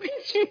know.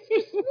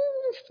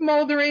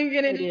 Smoldering,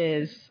 and it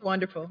is. It's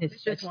wonderful.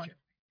 It's just wonderful.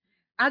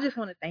 I just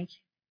want to thank you.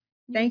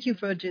 Thank you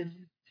for just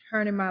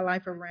turning my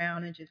life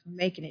around and just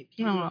making it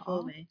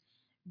beautiful and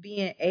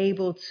being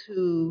able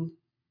to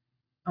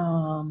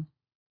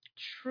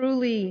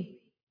truly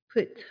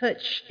put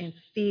touch and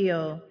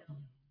feel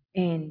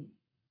and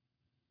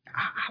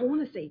I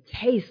want to say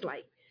taste,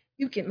 like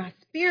my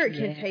spirit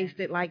can taste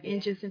it, like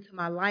just into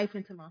my life,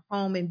 into my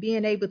home, and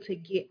being able to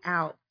get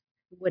out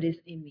what is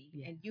in me.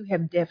 And you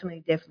have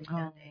definitely done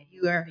that.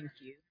 You are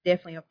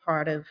definitely a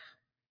part of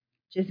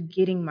just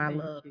getting my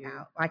love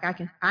out. Like I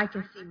can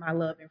see my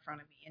love in front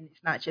of me, and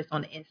it's not just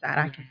on the inside.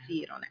 I can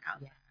see it on the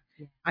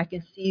outside. I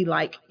can see,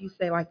 like you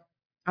say, like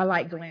I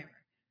like glamour.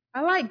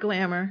 I like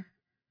glamour,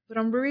 but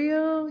I'm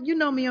real. You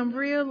know me. I'm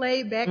real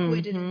laid back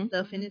with it and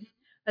stuff, and it's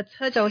a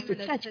touch. So it's a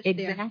touch.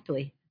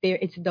 Exactly.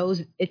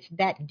 It's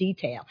that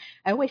detail.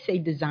 I always say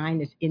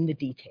design is in the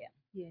detail.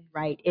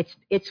 Right.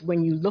 It's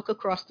when you look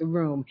across the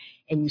room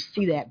and you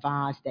see that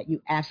vase that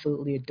you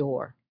absolutely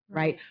adore.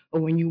 Right.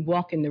 Or when you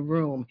walk in the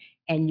room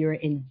and you're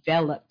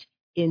enveloped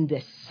in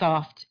this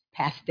soft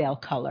pastel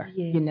color,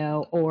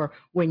 or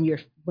when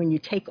you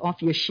take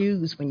off your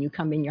shoes when you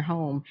come in your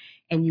home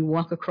and you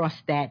walk across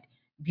that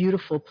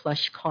beautiful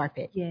plush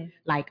carpet.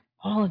 Like,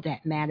 all of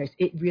that matters.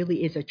 It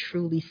really is a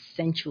truly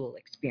sensual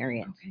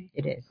experience.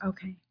 It is.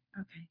 Okay.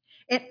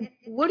 And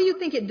what do you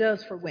think it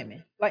does for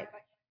women? Like,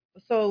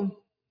 so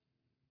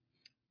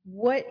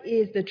what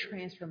is the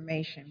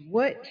transformation?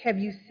 What have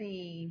you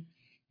seen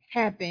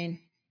happen,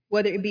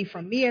 whether it be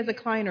from me as a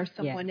client or Yeah.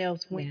 someone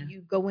else, when Yeah.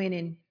 you go in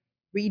and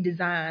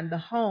redesign the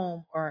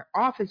home or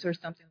office or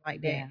something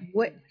like that? Yeah.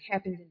 What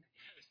happens in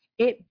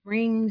It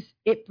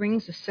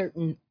brings a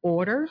certain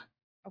order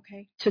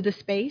okay. to the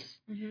space.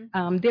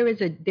 There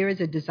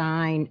is a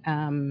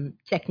design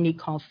technique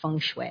called Feng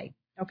Shui,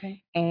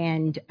 Okay.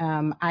 and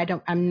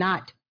I'm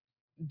not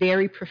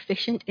very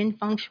proficient in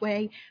Feng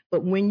Shui,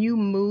 but when you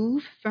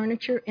move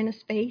furniture in a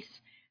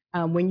space,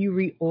 when you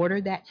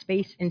reorder that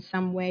space in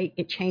some way,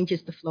 it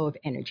changes the flow of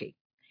energy,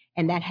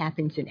 and that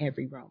happens in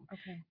every room.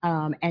 Okay.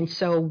 And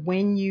so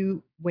when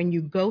you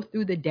go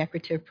through the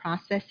decorative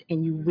process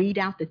and you weed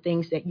out the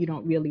things that you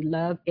don't really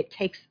love, it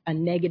takes a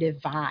negative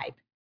vibe,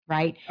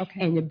 right?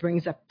 Okay. And it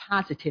brings a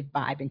positive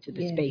vibe into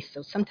the Yes. space.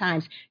 So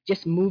sometimes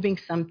just moving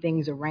some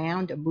things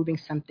around or moving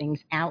some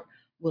things out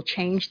will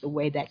change the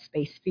way that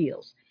space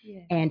feels.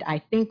 Yes. And I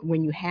think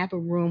when you have a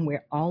room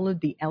where all of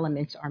the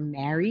elements are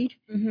married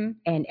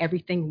and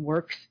everything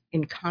works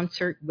in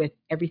concert with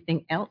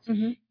everything else,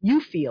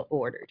 you feel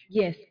ordered.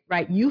 Yes.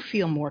 Right? You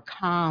feel more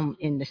calm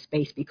in the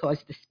space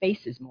because the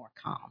space is more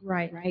calm.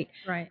 Right. Right?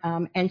 Right.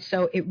 And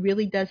so it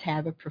really does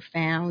have a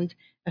profound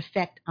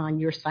effect on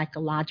your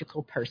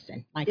psychological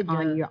person, like It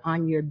does.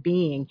 on your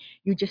being.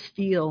 You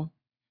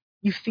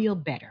feel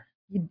better.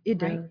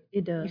 It Right? does.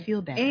 It does. You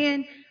feel better.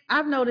 And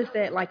I've noticed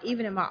that, like,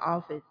 even in my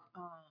office,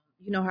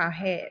 you know how I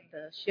had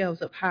the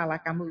shelves up high,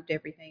 like I moved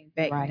everything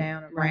back Right.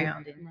 down Right.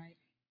 around, and Right.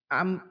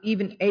 I'm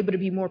even able to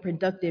be more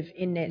productive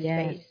in that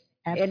Yes. space.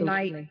 At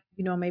night, Absolutely.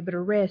 you know, I'm able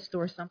to rest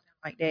or something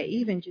like that.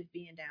 Even just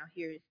being down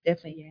here is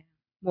definitely Yeah.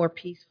 more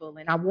peaceful,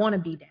 and I want to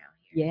be down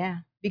here Yeah.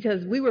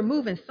 because we were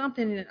moving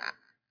something, and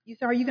you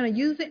said, "Are you going to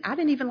use it?" I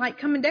didn't even like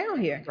coming down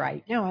here.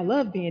 Right. Now I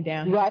love being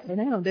down here. Right. So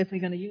now I'm definitely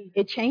going to use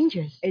it. It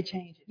changes. It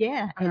changes.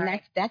 Yeah, All and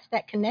right. that's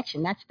that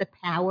connection. That's the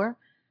power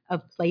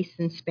of place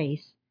and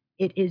space.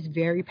 It is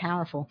very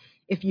powerful.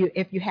 If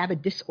you have a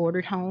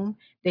disordered home,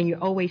 then you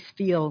always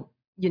feel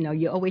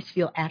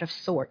out of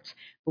sorts.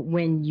 But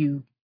when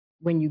you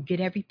get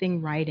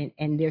everything right,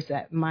 and there's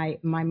my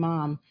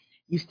mom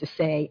used to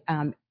say,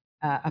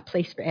 a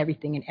place for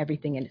everything and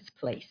everything in its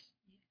place,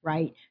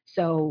 right?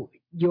 So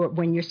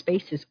when your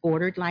space is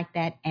ordered like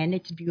that and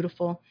it's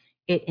beautiful,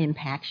 it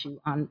impacts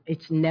you on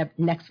its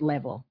next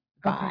level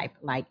Okay. vibe.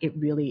 Like, it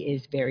really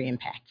is very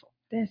impactful.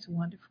 That's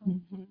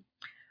wonderful.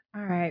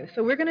 All right.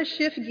 So we're going to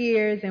shift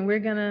gears and we're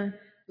going to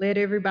let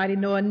everybody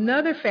know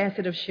another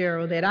facet of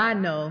Cheryl that I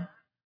know,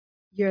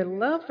 your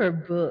love for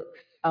books.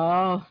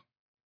 Oh,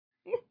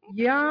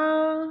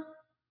 Y'all,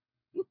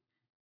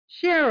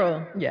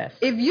 Cheryl, yes.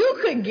 if you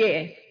could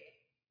guess,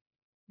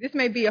 this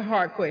may be a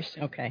hard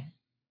question. Okay.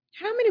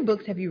 How many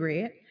books have you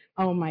read?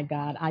 Oh my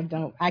God, I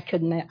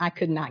could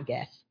not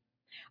guess.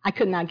 I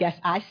could not guess.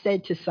 I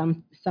said to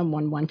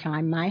someone one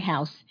time, my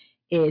house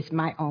is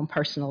my own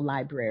personal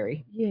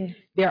library. Yes.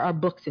 There are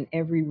books in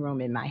every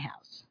room in my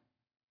house.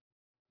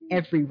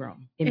 Every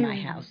room in my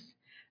house.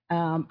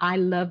 I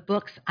love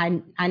books.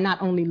 I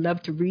not only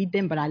love to read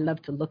them, but I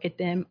love to look at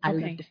them. I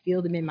love to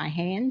feel them in my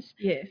hands.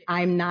 Yes.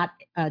 I'm not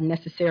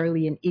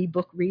necessarily an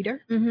ebook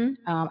reader.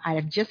 I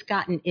have just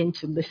gotten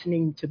into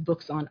listening to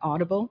books on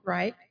Audible.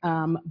 Right.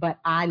 But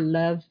I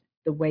love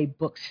the way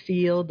books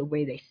feel, the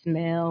way they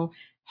smell,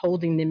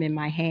 holding them in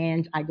my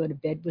hands. I go to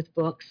bed with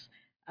books.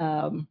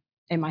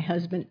 And my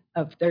husband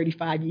of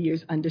 35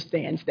 years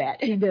understands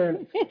that. He does.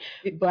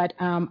 But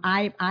I'm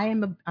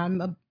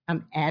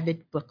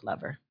avid book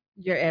lover.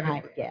 You're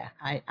avid.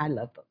 I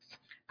love books.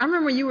 I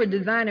remember you were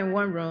designing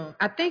one room.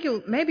 I think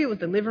maybe it was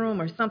the living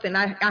room or something.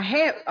 I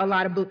had a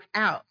lot of books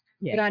out,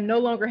 Yeah. but I no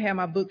longer have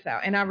my books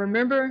out. And I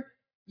remember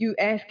you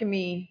asking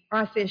me, or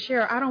I said,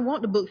 Cheryl, I don't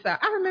want the books out.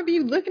 I remember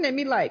you looking at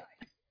me like,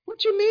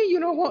 what you mean you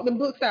don't want the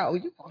books out?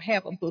 Well, you gonna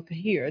have a book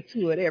here or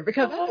two or there,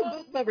 because I'm a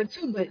book lover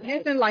too, but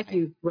nothing like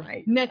you.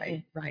 Right.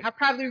 Nothing. Right. I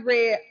probably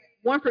read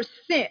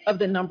 1% of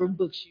the number of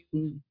books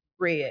you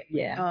read.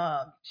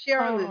 Yeah.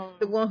 Cheryl is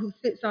the one who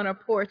sits on her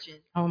porch and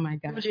Oh my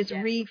gosh. just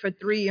read for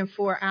 3 and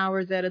 4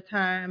 hours at a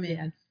time. And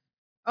Yes.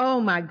 oh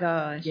my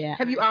gosh. Yeah.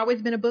 Have you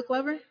always been a book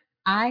lover?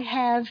 I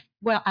have.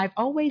 Well, I've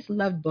always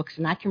loved books,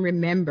 and I can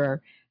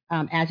remember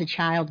as a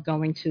child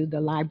going to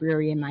the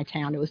library in my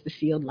town. It was the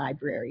field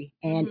library,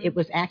 and it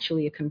was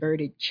actually a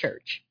converted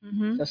church.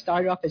 So it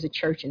started off as a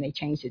church, and they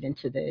changed it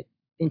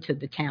into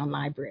the town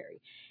library.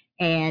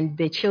 And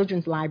the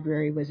children's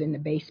library was in the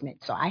basement.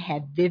 So I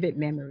have vivid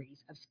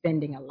memories of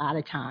spending a lot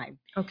of time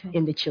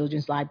in the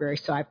children's library.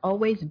 So I've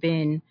always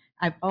been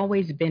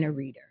a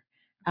reader.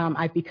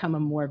 I've become a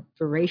more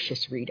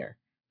voracious reader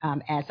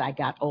as I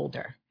got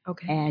older.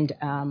 And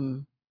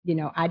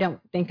I don't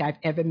think I've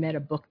ever met a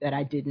book that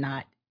I did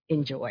not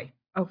enjoy.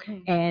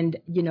 And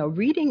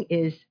reading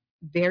is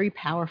very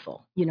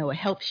powerful. It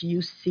helps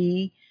you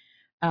see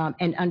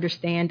and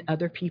understand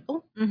other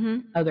people,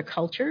 other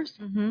cultures,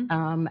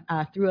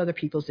 through other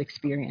people's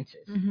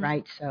experiences,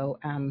 right? So,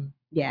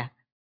 yeah,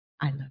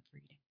 I love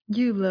reading.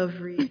 You love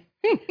reading.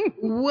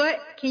 What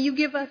can you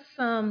give us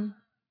some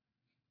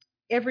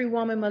every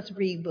woman must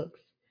read books?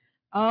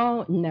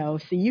 Oh no!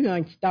 So you're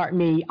going to start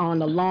me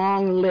on a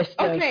long list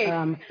of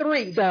Okay,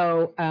 three.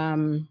 So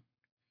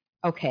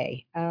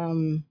okay,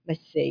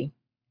 let's see.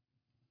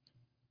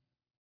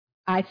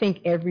 I think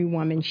every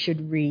woman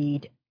should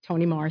read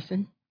Toni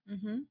Morrison.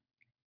 Mm-hmm.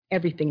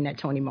 Everything that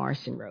Toni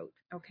Morrison wrote.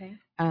 Okay.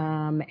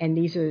 And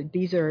these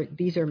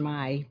are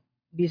my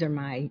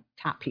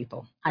top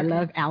people. I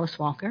love Alice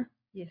Walker.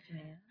 Yes,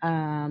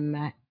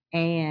 ma'am.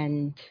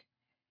 And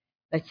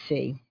let's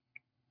see.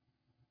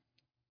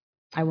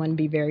 I want to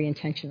be very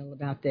intentional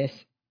about this.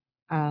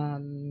 I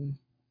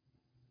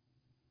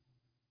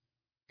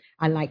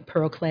like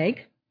Pearl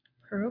Clegg.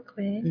 Pearl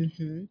Clegg.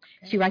 Mm-hmm.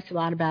 Okay. She writes a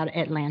lot about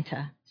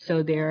Atlanta.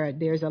 So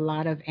there's a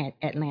lot of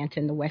Atlanta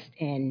in the West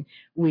End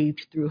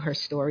weaved through her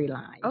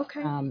storylines.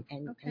 Okay.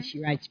 And she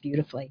writes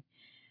beautifully.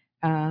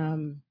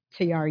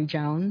 Tayari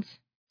Jones.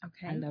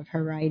 Okay. I love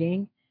her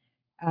writing.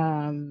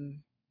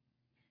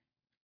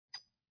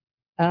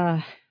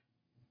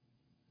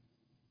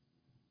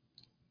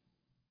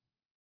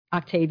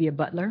 Octavia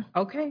Butler.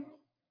 Okay.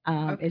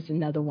 Is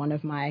another one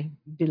of my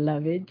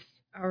beloveds.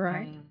 All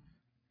right.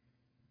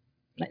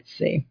 Let's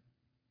see.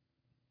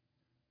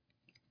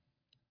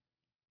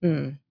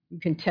 You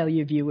can tell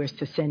your viewers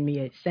to send me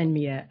a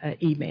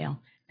email.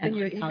 And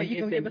you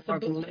can give us a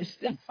book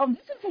list. Oh,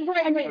 this is a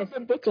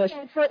great book list.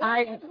 For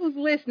who's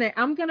listening,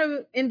 I'm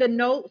gonna in the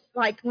notes,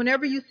 like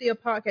whenever you see a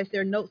podcast,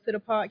 there are notes to the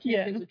podcast.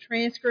 Yeah. There's a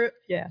transcript.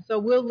 Yeah. So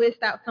we'll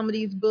list out some of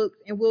these books,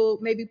 and we'll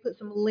maybe put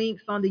some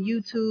links on the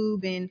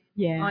YouTube and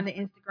on the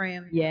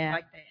Instagram. And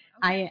like that.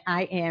 Okay.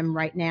 I am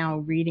right now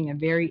reading a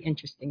very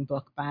interesting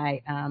book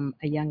by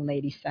a young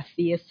lady,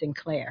 Safia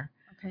Sinclair.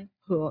 Okay.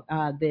 Who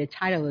the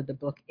title of the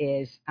book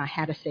is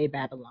How to Say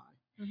Babylon.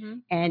 Mm-hmm.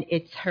 And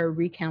it's her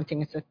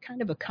recounting. It's a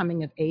kind of a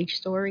coming of age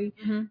story,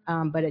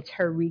 but it's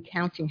her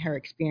recounting her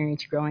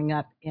experience growing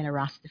up in a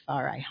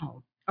Rastafari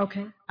home.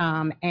 Okay.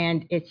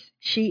 And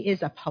she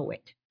is a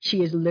poet.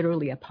 She is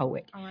literally a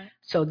poet. All right.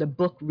 So the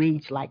book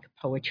reads like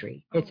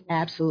poetry. It's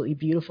absolutely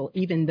beautiful,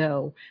 even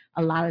though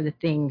a lot of the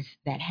things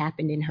that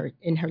happened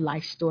in her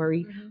life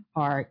story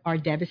are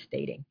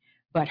devastating.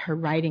 But her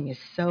writing is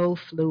so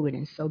fluid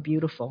and so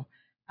beautiful.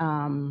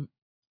 I'm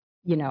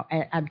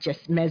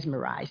just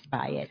mesmerized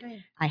by it.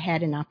 Okay. I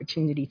had an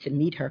opportunity to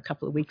meet her a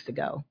couple of weeks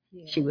ago.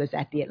 Yeah. She was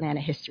at the Atlanta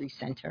History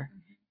Center,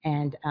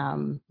 and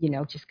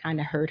just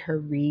kind of heard her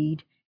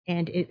read,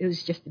 and it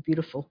was just a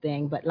beautiful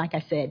thing. But like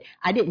I said,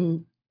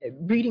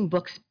 reading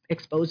books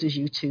exposes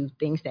you to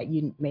things that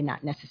you may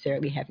not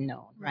necessarily have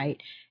known, right?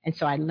 And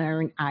so I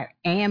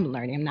am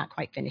learning, I'm not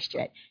quite finished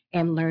yet,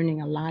 am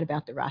learning a lot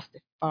about the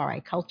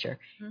Rastafari culture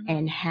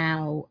and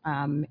how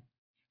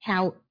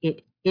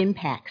it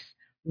impacts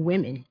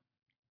women.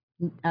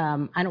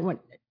 I don't want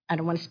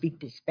to speak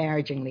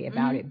disparagingly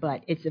about it,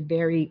 but it's a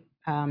very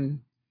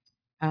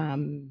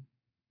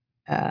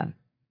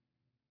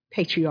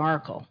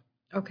patriarchal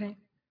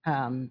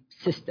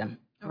system,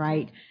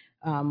 right?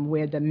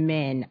 Where the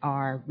men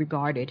are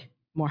regarded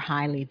more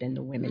highly than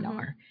the women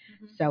are.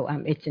 So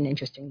it's an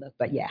interesting look,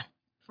 but yeah.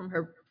 From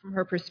her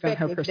perspective.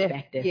 From her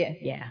perspective.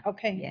 Yeah.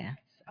 Okay. Yeah.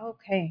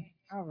 Okay.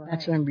 All right.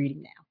 That's what I'm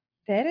reading now.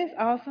 That is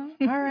awesome.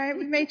 All right.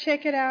 We may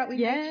check it out. We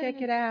may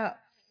check it out.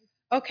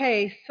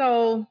 Okay.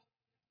 So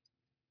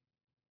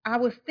I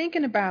was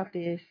thinking about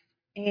this,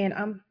 and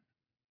I'm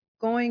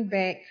going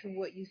back to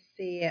what you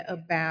said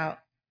about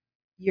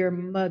your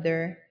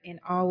mother and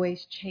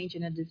always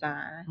changing a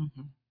design,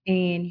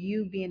 and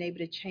you being able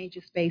to change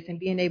a space, and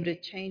being able to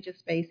change a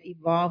space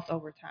evolves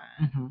over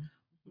time.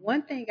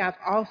 One thing I've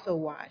also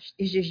watched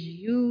is just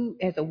you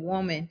as a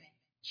woman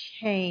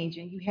change,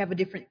 and you have a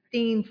different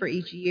theme for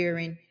each year,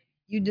 and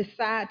you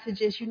decide to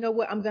just, you know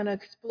what, I'm going to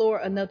explore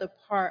another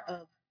part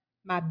of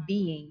my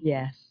being.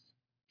 Yes.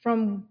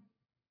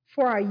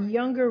 For our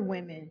younger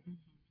women,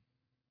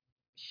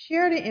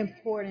 share the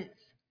importance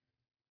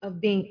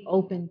of being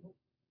open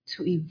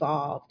to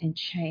evolve and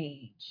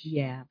change.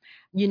 Yeah.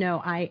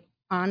 I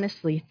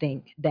honestly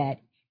think that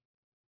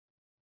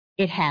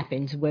it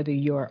happens whether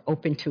you're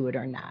open to it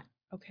or not.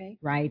 Okay.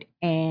 Right.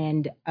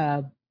 And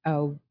a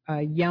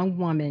young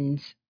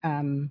woman's,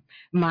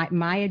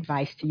 my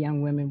advice to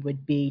young women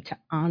would be to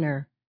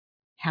honor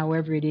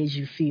however it is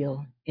you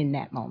feel in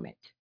that moment.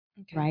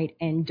 Okay. Right.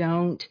 And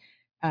don't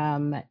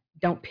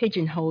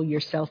pigeonhole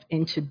yourself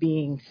into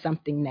being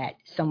something that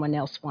someone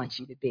else wants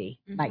you to be.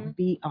 Like,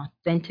 be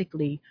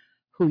authentically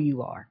who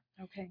you are.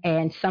 Okay.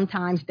 And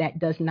sometimes that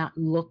does not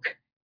look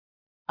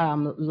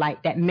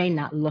that may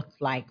not look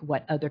like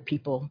what other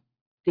people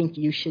think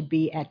you should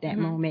be at that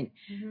moment.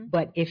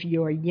 But if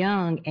you're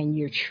young and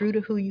you're true to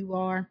who you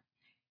are,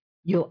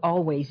 you'll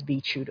always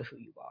be true to who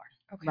you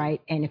are. Okay.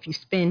 Right. And if you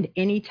spend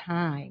any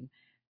time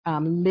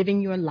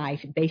living your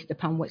life based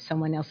upon what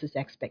someone else's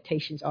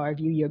expectations are of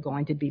you, you're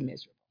going to be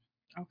miserable.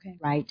 Okay.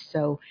 Right.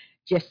 So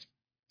just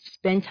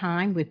spend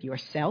time with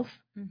yourself.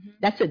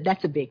 That's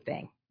a big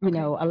thing. Okay.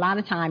 A lot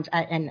of times,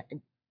 and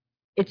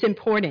it's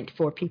important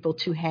for people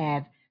to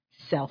have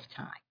self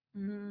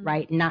time,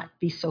 right? Not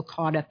be so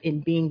caught up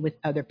in being with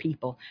other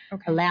people.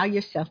 Okay. Allow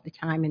yourself the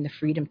time and the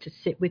freedom to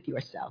sit with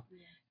yourself,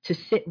 to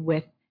sit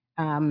with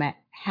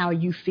how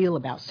you feel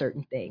about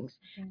certain things.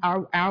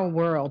 Our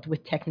world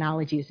with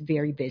technology is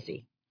very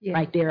busy. Yes.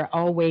 Right?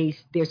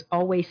 There's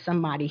always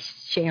somebody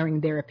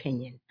sharing their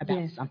opinion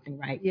about something,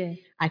 right? Yes.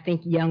 I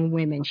think young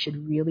women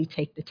should really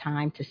take the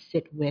time to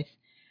sit with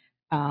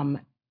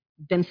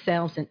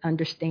themselves and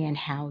understand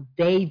how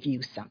they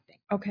view something,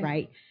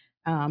 right?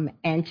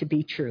 And to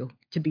be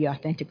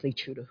authentically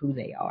true to who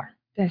they are.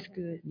 That's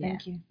good. Yeah.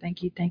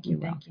 Thank you.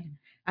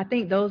 I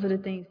think those are the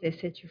things that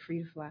set you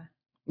free to fly.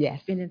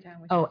 Yes. Spending time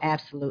with yourself.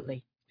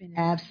 Absolutely.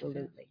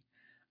 Absolutely.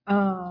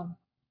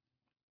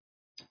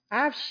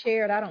 I've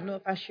shared, I don't know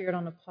if I shared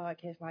on the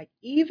podcast, like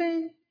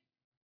even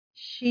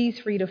She's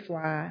Free to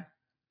Fly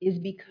is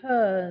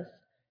because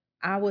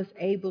I was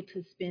able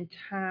to spend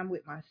time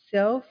with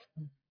myself,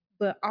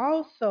 but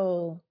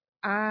also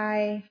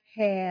I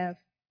have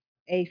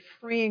a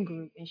friend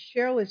group, and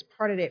Cheryl is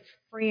part of that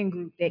friend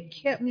group that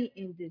kept me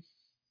in this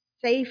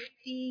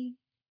safety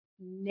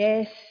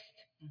nest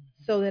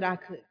so that I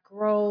could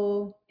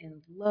grow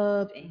and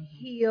love and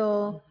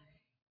heal.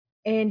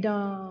 And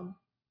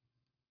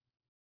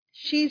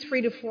She's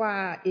Free to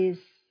Fly is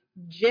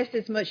just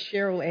as much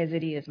Cheryl as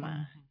it is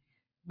mine.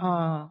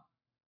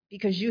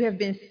 Because you have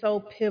been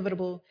so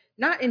pivotal,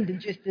 not in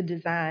just the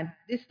design.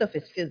 This stuff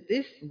is physical.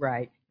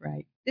 Right.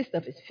 This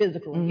stuff is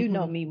physical. You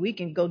know me. We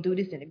can go do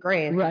this in the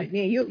grass. Right.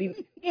 You'll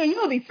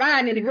be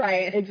fine in the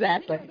grass.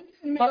 Exactly.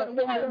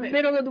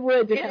 Middle of the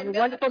woods and have a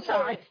wonderful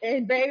time.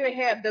 And baby,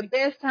 have the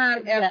best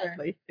time ever.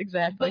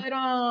 Exactly. But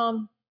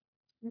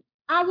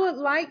I would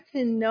like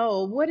to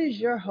know, what is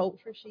your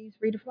hope for She's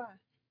Free to Fly?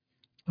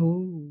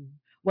 Ooh.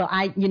 Well,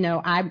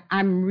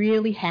 I'm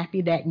really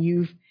happy that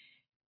you've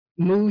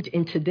moved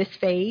into this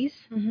phase.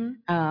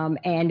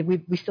 And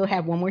we still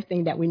have one more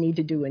thing that we need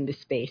to do in this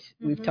space.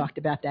 We've talked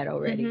about that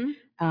already.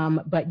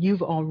 But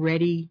you've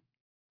already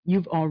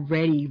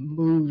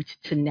moved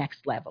to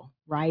next level,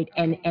 right?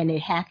 And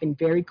it happened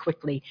very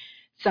quickly.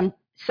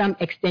 Some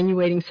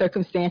extenuating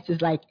circumstances,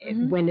 like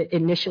when it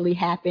initially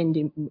happened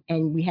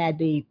and we had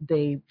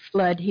the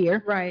flood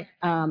here. Right.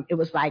 It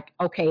was like,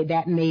 okay,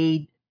 that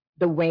made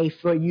the way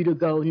for you to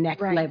go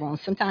next level. And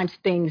sometimes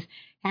things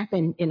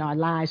happen in our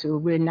lives where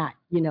we're not,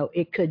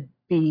 it could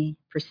be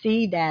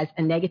perceived as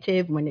a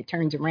negative when it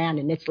turns around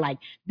and it's like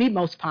the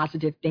most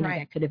positive thing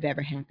that could have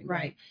ever happened.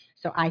 Right.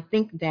 So I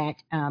think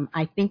that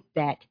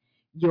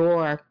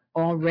you're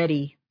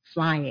already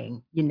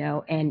flying,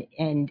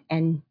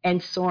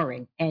 and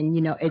soaring,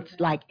 and it's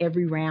like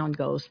every round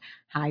goes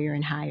higher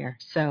and higher.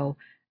 So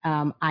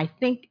I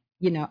think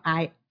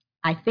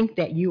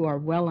that you are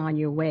well on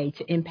your way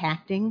to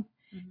impacting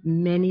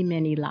many,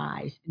 many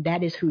lives.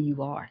 That is who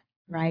you are,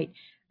 right?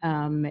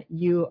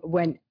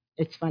 When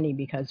it's funny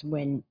because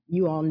when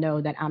you all know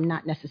that I'm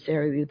not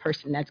necessarily the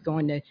person that's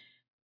going to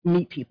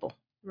meet people,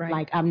 right?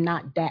 Like I'm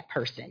not that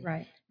person,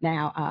 right?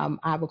 Now,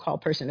 I will call a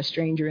person a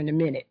stranger in a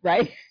minute,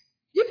 right?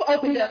 You've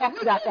opened up.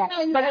 About that.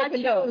 But I've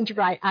changed,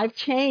 right? I've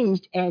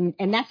changed, and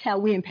that's how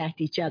we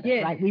impact each other,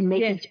 right? We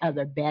make each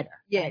other better,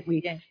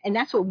 right? And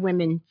that's what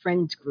women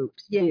friends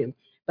groups do.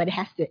 But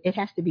it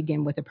has to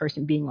begin with a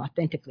person being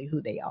authentically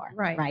who they are,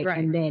 right?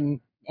 And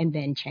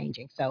then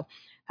changing. So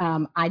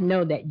I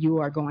know that you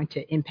are going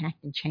to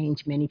impact and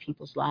change many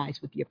people's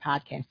lives with your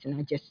podcast, and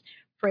I just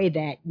pray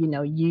that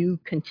you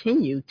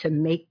continue to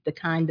make the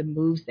kind of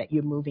moves that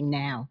you're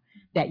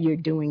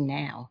doing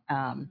now,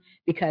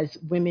 because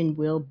women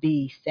will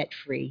be set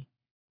free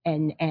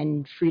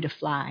and free to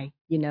fly,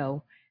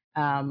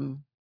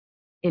 in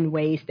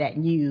ways that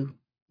you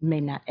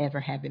may not ever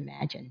have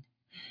imagined.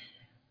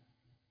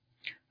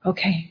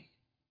 Okay.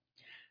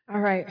 All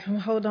right. I'm gonna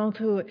hold on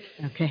to it.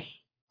 Okay.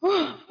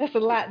 That's a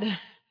lot.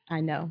 I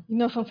know.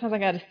 Sometimes I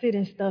got to sit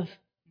in stuff.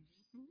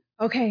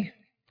 Okay.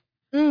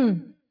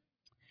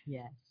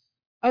 Yes.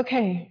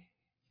 Okay.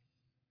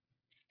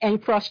 And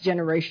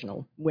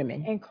cross-generational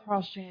women. And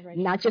cross-generational.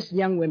 Not just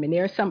young women.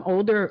 There are some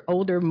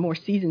older, more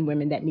seasoned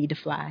women that need to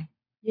fly.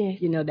 Yes.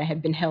 That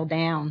have been held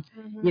down,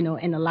 in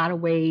a lot of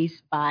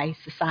ways by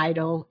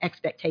societal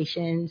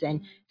expectations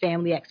and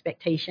family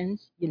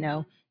expectations.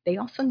 They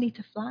also need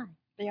to fly.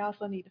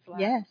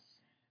 Yes.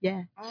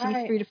 Yeah.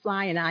 She's free to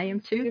fly, and I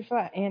am too. Free to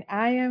fly, and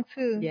I am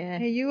too. Yeah.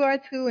 And you are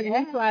too, and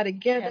we fly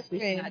together. Yes,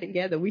 we fly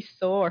together. We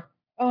soar.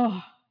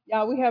 Oh,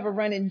 y'all, we have a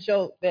running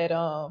joke that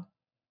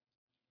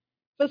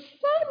for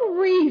some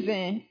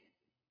reason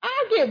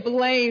I get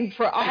blamed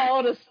for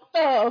all the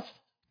stuff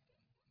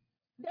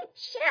that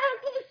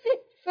Cheryl did.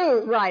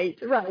 Right.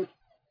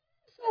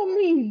 So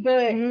mean,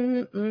 but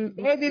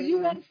baby, if you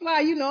want to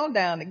fly, I'm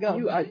down to go.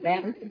 You are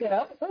down to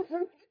go.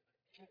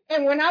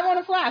 And when I want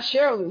to fly,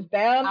 Cheryl is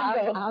down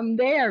to go. I'm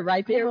there,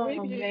 right there with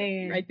you.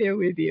 Man. Right there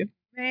with you.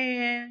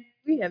 Man,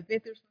 we have been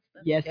through some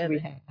stuff. Yes, together. we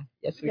have.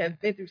 Yes, we have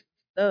been through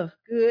stuff,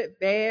 good,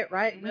 bad,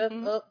 right,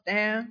 up,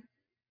 down.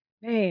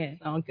 Man,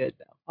 it's all good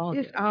though.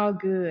 It's all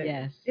good.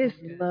 Yes, it's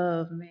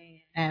love,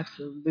 man.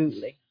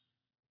 Absolutely.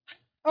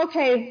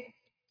 Okay,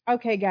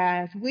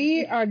 guys,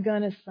 we are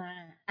gonna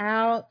sign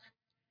out.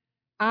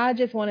 I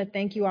just want to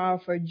thank you all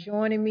for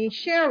joining me.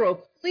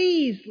 Cheryl,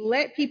 please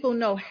let people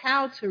know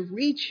how to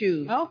reach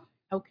you. Oh,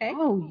 Okay.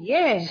 Oh,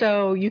 yes.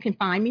 So you can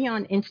find me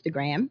on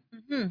Instagram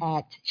Mm-hmm.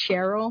 at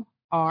Cheryl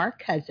R.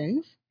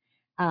 Cousins.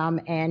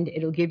 And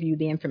it'll give you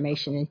the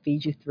information and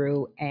feed you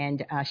through.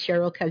 And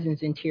Cheryl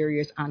Cousins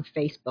Interiors on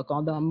Facebook,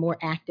 although I'm more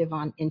active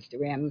on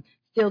Instagram,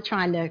 still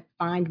trying to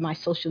find my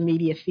social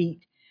media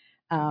feet.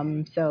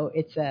 So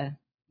it's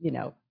you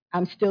know,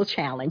 I'm still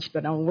challenged,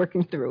 but I'm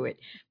working through it.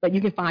 But you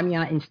can find me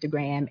on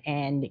Instagram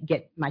and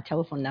get my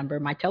telephone number.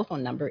 My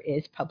telephone number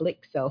is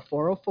public, so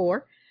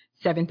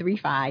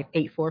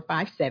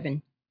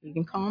 404-735-8457. You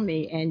can call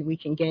me and we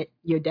can get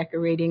your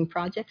decorating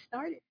project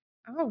started.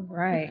 All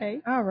right.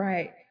 Okay. All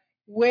right.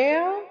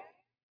 Well,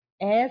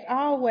 as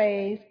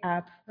always,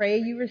 I pray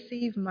you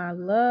receive my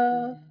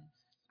love.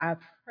 I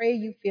pray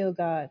you feel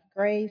God's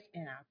grace,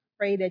 and I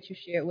pray that you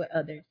share it with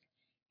others.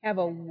 Have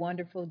a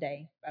wonderful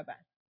day. Bye bye.